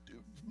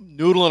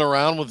noodling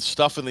around with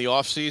stuff in the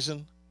off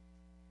season,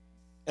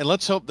 and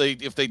let's hope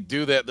if they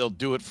do that, they'll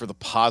do it for the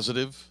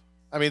positive.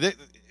 I mean,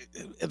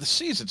 the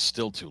season's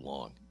still too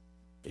long.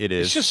 It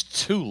is. It's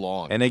just too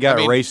long. And they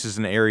got races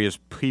in areas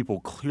people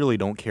clearly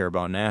don't care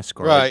about NASCAR.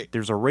 Right. Like,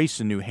 there's a race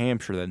in New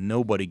Hampshire that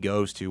nobody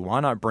goes to.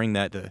 Why not bring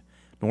that to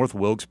North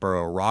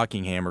Wilkesboro or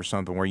Rockingham or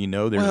something where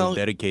there's a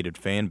dedicated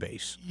fan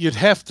base? You'd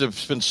have to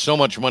spend so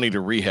much money to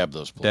rehab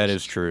those places. That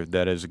is true.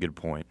 That is a good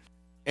point.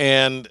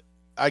 And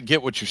I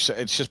get what you're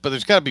saying. It's just, but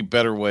there's got to be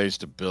better ways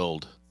to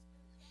build.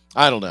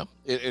 I don't know.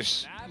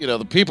 It's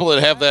the people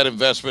that have that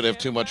investment have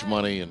too much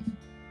money. And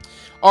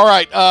all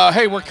right,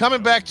 hey, we're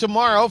coming back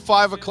tomorrow,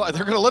 5 o'clock.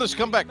 They're going to let us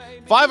come back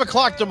 5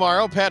 o'clock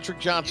tomorrow. Patrick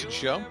Johnson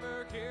Show.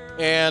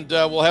 And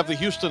we'll have the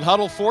Houston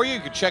Huddle for you. You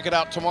can check it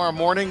out tomorrow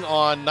morning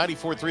on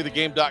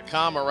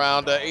 94.3thegame.com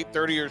around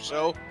 8:30 or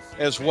so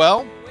as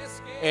well.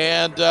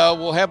 And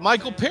we'll have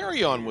Michael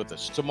Perry on with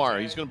us tomorrow.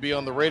 He's going to be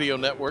on the radio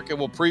network, and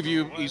we'll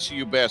preview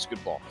ECU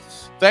basketball.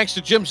 Thanks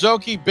to Jim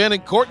Szoke, Ben,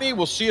 and Courtney.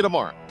 We'll see you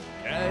tomorrow.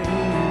 I'm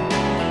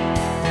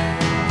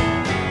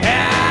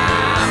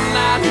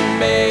not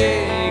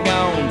big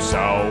on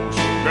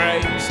social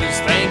graces.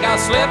 Think I'll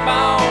slip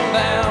on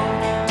down